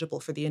been eligible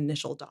for the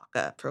initial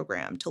DACA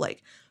program to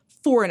like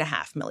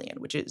 4.5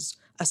 million, which is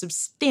a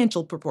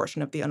substantial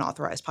proportion of the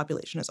unauthorized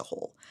population as a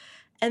whole.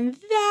 And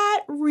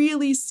that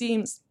really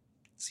seems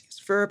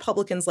for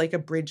Republicans like a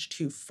bridge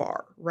too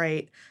far,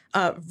 right?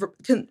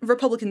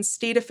 Republican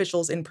state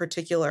officials in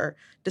particular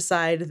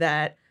decide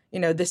that,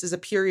 this is a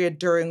period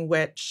during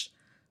which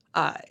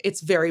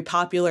it's very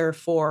popular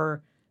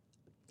for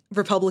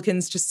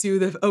Republicans to sue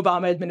the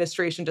Obama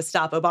administration to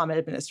stop Obama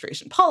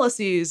administration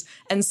policies.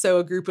 And so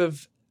a group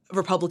of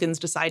Republicans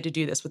decide to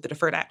do this with the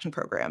deferred action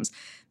programs.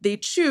 They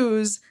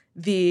choose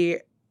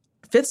the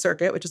Fifth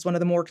Circuit, which is one of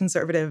the more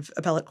conservative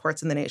appellate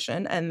courts in the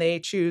nation, and they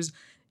choose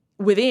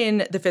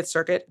within the Fifth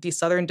Circuit, the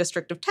Southern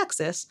District of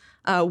Texas,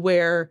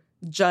 where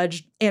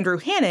Judge Andrew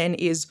Hannon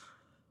is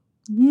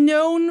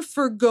known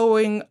for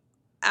going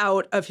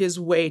out of his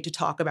way to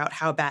talk about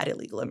how bad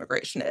illegal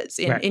immigration is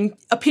in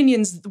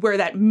opinions where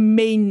that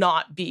may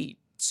not be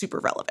super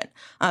relevant.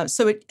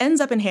 So it ends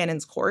up in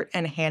Hannon's court,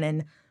 and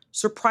Hannon,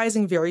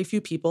 surprising very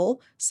few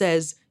people,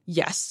 says,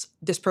 yes,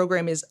 this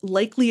program is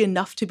likely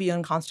enough to be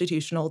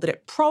unconstitutional that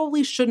it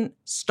probably shouldn't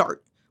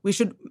start. We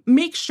should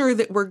make sure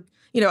that we're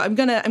I'm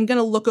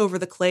gonna look over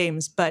the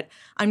claims, but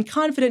I'm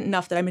confident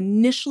enough that I'm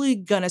initially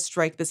gonna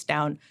strike this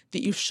down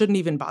that you shouldn't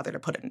even bother to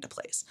put it into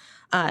place.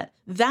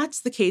 That's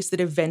the case that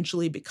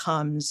eventually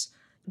becomes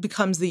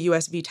the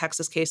U.S. v.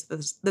 Texas case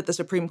that the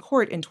Supreme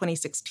Court in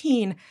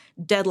 2016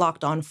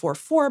 deadlocked on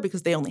 4-4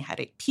 because they only had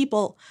 8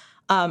 people,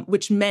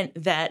 which meant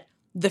that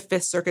the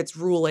Fifth Circuit's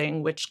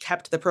ruling, which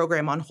kept the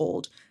program on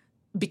hold,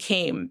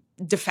 became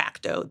de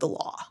facto the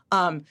law.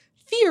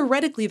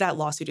 Theoretically, that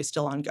lawsuit is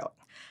still ongoing.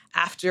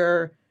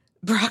 After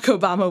Barack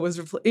Obama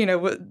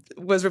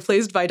was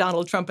replaced by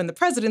Donald Trump in the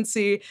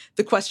presidency,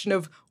 the question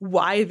of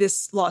why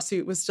this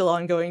lawsuit was still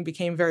ongoing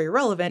became very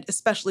relevant,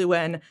 especially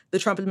when the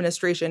Trump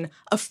administration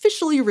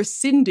officially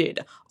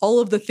rescinded all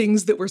of the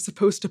things that were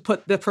supposed to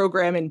put the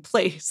program in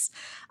place.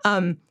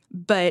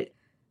 But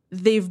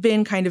they've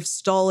been kind of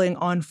stalling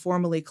on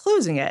formally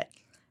closing it.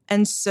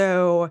 And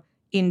so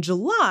in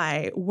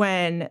July,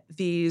 when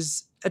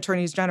these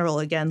attorneys general,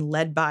 again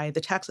led by the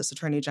Texas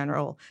Attorney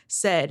General,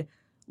 said,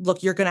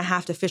 look, you're going to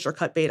have to fish or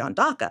cut bait on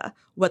DACA,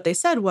 what they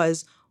said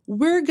was,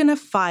 we're going to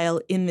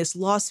file in this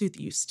lawsuit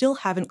that you still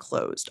haven't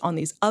closed on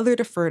these other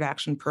deferred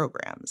action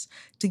programs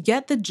to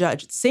get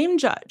the same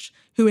judge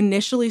who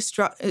initially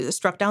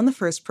struck down the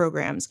first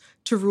programs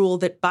to rule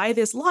that by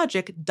this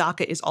logic,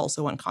 DACA is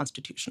also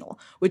unconstitutional,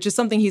 which is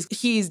something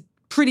he's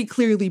pretty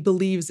clearly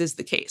believes is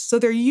the case. So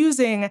they're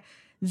using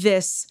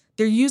the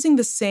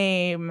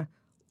same,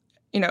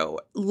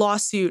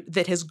 lawsuit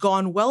that has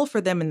gone well for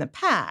them in the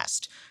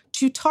past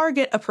to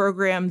target a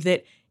program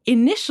that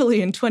initially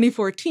in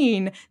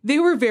 2014, they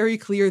were very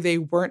clear they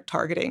weren't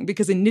targeting,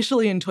 because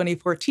initially in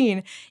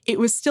 2014, it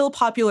was still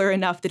popular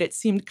enough that it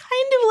seemed kind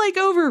of like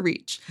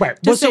overreach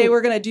to say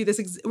we're going to do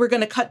this, we're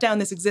going to cut down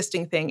this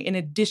existing thing in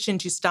addition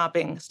to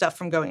stopping stuff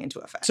from going into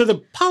effect. So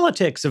the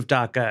politics of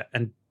DACA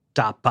and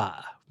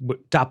DAPA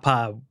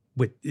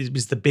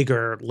is the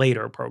bigger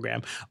later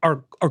program are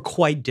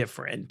quite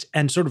different.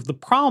 And sort of the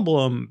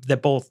problem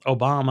that both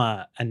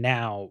Obama and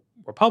now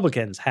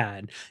Republicans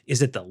had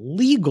is that the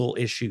legal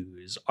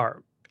issues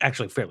are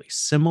actually fairly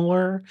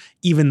similar,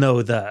 even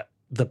though the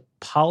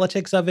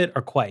politics of it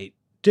are quite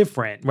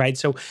different, right?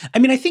 So, I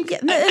mean, I think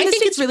the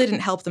states really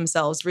didn't help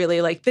themselves,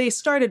 really. Like, they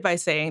started by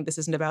saying, this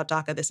isn't about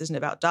DACA, this isn't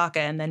about DACA.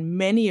 And then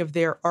many of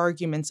their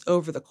arguments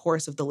over the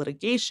course of the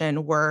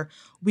litigation were,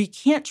 we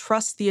can't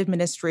trust the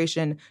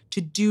administration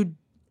to do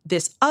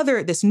this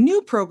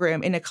new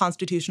program in a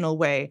constitutional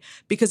way,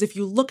 because if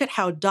you look at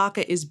how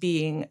DACA is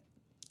being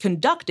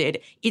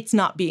conducted, it's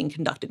not being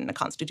conducted in a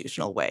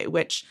constitutional way,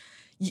 which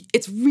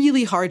it's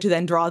really hard to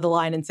then draw the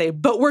line and say,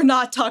 but we're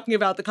not talking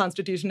about the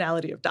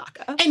constitutionality of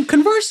DACA. And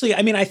conversely,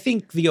 I mean, I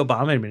think the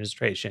Obama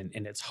administration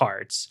in its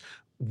hearts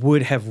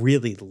would have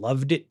really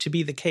loved it to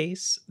be the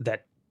case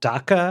that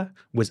DACA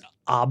was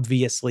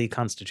obviously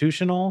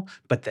constitutional,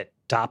 but that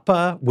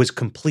DAPA was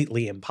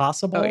completely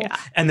impossible, Oh, yeah.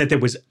 and that there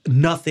was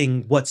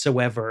nothing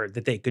whatsoever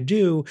that they could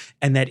do,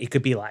 and that it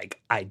could be like,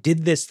 I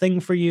did this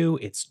thing for you.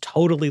 It's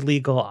totally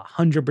legal,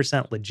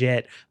 100%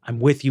 legit. I'm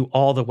with you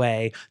all the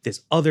way.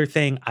 This other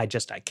thing, I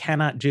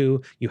cannot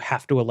do. You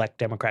have to elect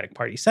Democratic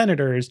Party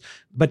senators.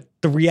 But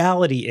the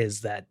reality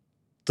is that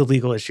the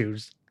legal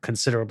issues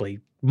considerably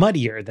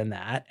muddier than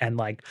that. And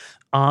like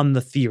on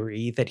the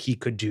theory that he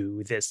could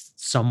do this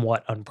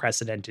somewhat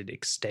unprecedented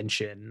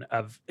extension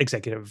of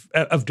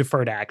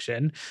deferred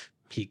action,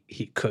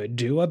 he could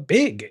do a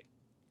big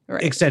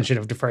extension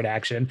of deferred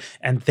action.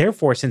 And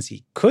therefore, since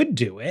he could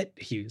do it,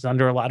 he was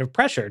under a lot of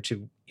pressure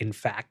to in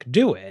fact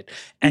do it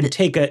and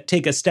take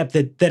a step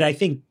that I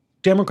think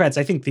Democrats,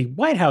 I think the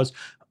White House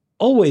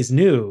always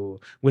knew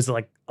was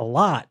like a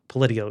lot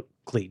politically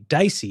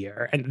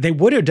dicier. And they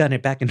would have done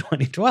it back in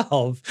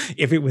 2012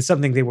 if it was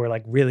something they were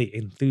like really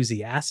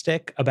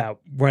enthusiastic about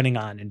running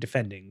on and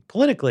defending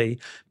politically.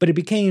 But it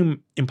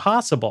became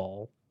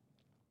impossible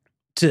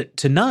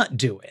to not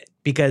do it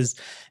because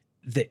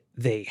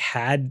they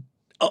had,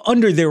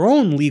 under their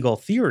own legal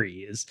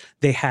theories,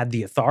 they had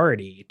the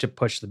authority to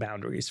push the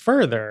boundaries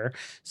further.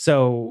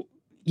 So,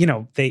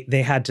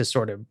 they had to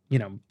sort of,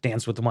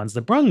 dance with the ones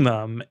that brung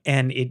them,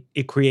 and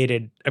it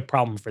created a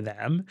problem for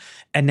them.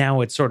 And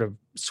now it's sort of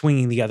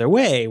swinging the other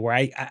way, where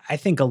I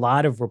think a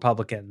lot of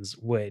Republicans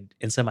would,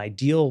 in some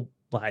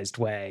idealized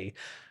way,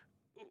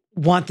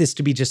 want this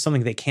to be just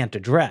something they can't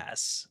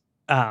address.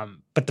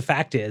 But the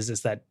fact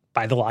is that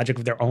by the logic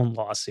of their own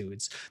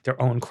lawsuits,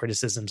 their own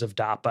criticisms of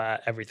DAPA,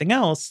 everything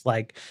else,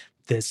 like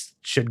this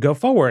should go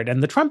forward.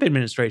 And the Trump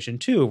administration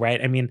too,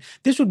 right? I mean,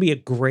 this would be a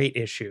great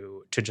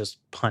issue to just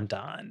punt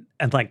on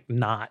and like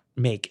not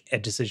make a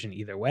decision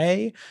either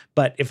way.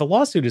 But if a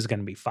lawsuit is going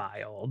to be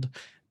filed,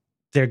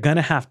 they're going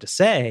to have to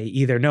say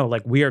either, no,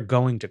 like we are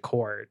going to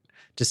court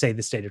to say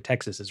the state of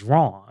Texas is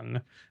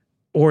wrong,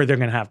 or they're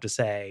going to have to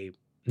say,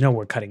 no,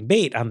 we're cutting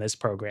bait on this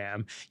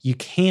program. You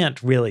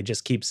can't really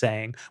just keep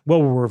saying,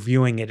 well, we're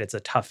reviewing it, it's a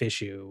tough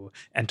issue,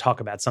 and talk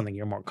about something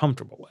you're more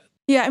comfortable with.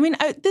 Yeah, I mean,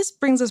 this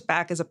brings us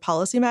back as a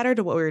policy matter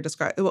to what we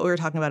were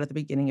talking about at the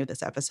beginning of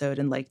this episode,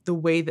 and like the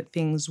way that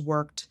things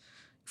worked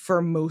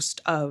for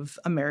most of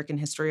American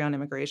history on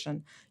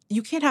immigration.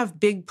 You can't have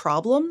big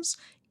problems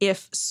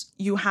if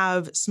you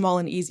have small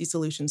and easy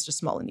solutions to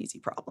small and easy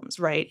problems,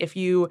 right?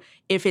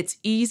 If it's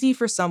easy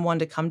for someone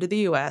to come to the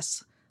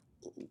U.S.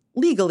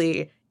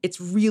 legally, it's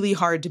really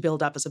hard to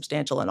build up a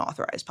substantial and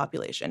authorized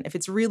population. If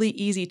it's really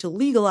easy to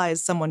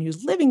legalize someone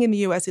who's living in the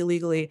U.S.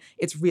 illegally,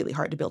 it's really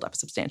hard to build up a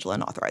substantial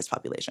and authorized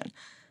population.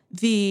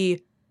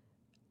 The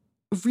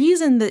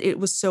reason that it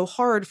was so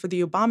hard for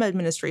the Obama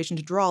administration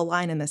to draw a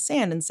line in the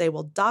sand and say,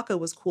 well, DACA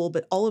was cool,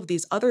 but all of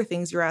these other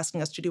things you're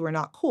asking us to do are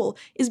not cool,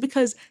 is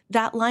because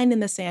that line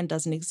in the sand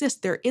doesn't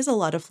exist. There is a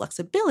lot of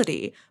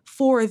flexibility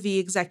for the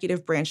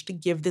executive branch to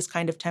give this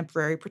kind of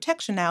temporary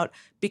protection out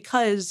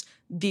because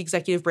the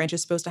executive branch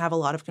is supposed to have a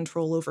lot of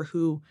control over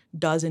who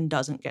does and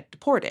doesn't get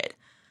deported.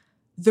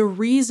 The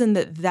reason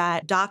that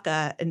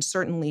DACA and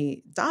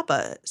certainly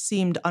DAPA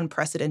seemed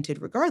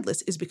unprecedented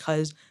regardless is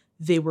because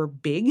they were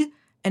big,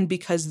 and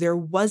because there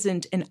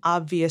wasn't an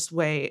obvious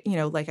way,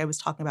 like I was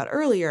talking about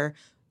earlier,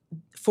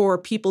 for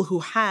people who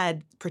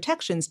had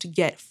protections to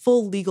get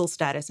full legal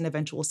status and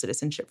eventual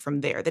citizenship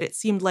from there, that it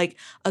seemed like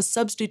a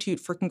substitute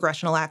for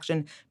congressional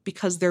action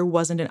because there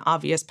wasn't an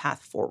obvious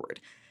path forward.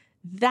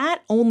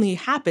 That only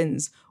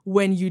happens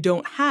when you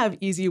don't have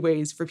easy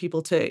ways for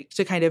people to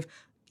kind of,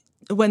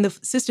 when the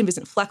system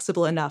isn't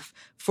flexible enough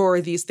for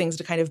these things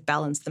to kind of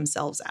balance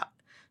themselves out.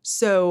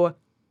 So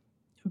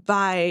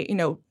by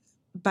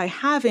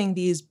having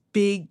these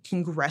big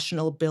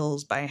congressional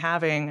bills, by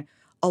having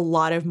a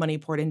lot of money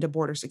poured into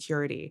border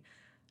security,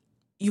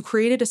 you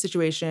created a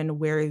situation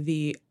where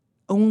the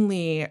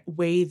only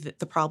way that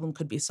the problem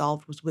could be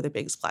solved was with a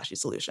big splashy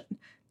solution.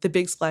 The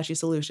big splashy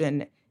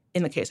solution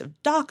in the case of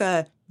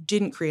DACA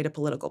didn't create a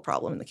political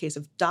problem. In the case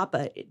of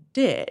DAPA, it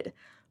did.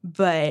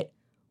 But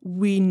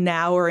we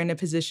now are in a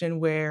position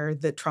where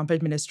the Trump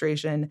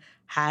administration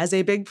has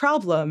a big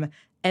problem,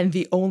 and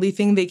the only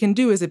thing they can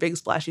do is a big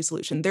splashy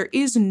solution. There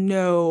is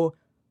no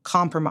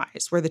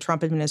compromise where the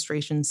Trump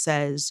administration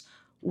says,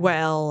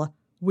 well,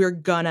 we're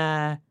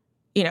gonna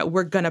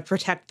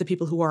protect the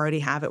people who already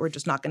have it. We're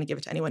just not going to give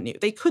it to anyone new.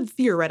 They could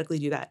theoretically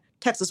do that.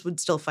 Texas would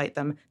still fight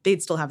them.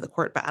 They'd still have the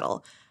court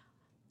battle.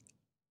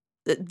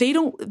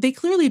 They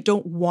clearly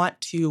don't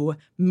want to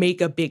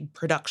make a big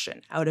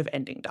production out of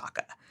ending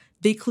DACA.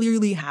 They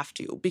clearly have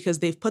to, because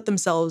they've put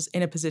themselves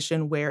in a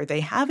position where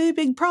they have a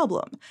big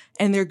problem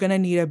and they're going to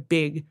need a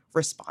big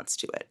response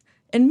to it.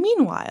 And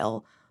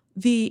meanwhile,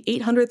 the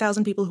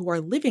 800,000 people who are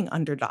living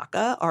under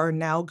DACA are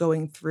now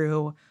going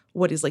through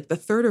what is like the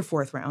third or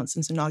fourth round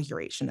since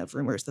inauguration of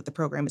rumors that the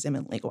program is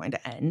imminently going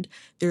to end.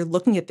 They're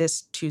looking at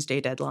this Tuesday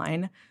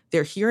deadline.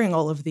 They're hearing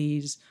all of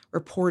these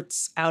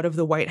reports out of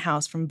the White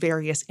House from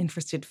various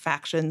interested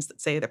factions that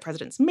say the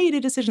president's made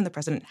a decision, the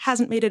president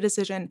hasn't made a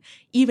decision.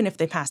 Even if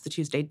they pass the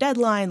Tuesday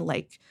deadline,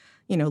 like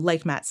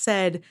Matt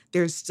said,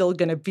 there's still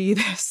going to be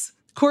this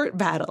court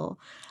battle.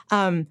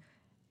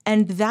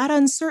 And that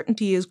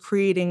uncertainty is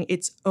creating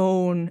its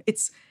own,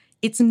 it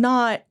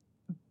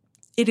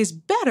is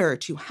better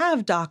to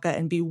have DACA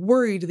and be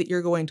worried that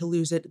you're going to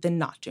lose it than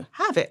not to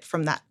have it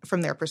from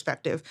their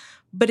perspective.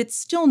 But it's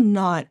still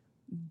not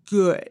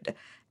good.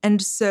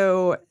 And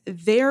so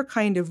they're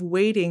kind of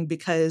waiting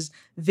because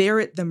they're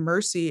at the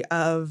mercy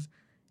of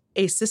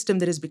a system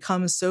that has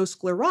become so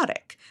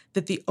sclerotic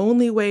that the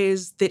only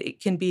ways that it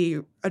can be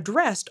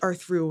addressed are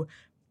through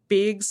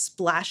big,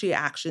 splashy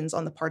actions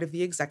on the part of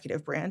the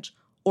executive branch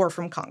or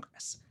from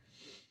Congress.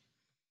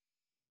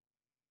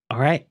 All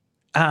right.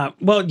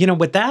 Well,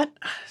 with that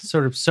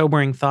sort of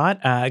sobering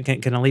thought,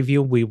 going to leave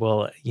you. We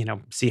will,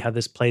 see how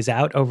this plays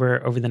out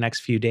over the next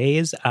few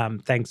days.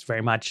 Thanks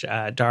very much,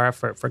 Dara,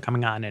 for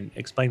coming on and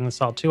explaining this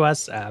all to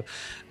us.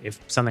 If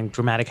something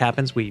dramatic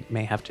happens, we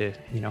may have to,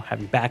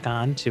 have you back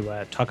on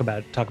to talk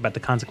about the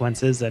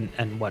consequences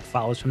and what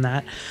follows from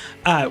that.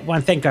 I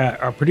want to thank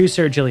our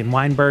producer, Jillian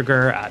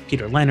Weinberger,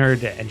 Peter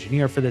Leonard,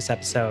 engineer for this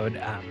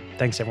episode.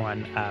 Thanks,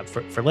 everyone,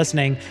 for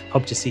listening.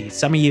 Hope to see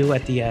some of you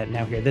at the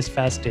Now Hear This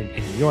Fest in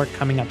New York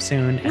coming up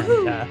soon.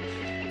 Woo-hoo.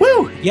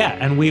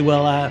 And and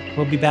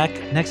we'll be back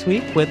next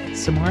week with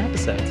some more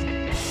episodes.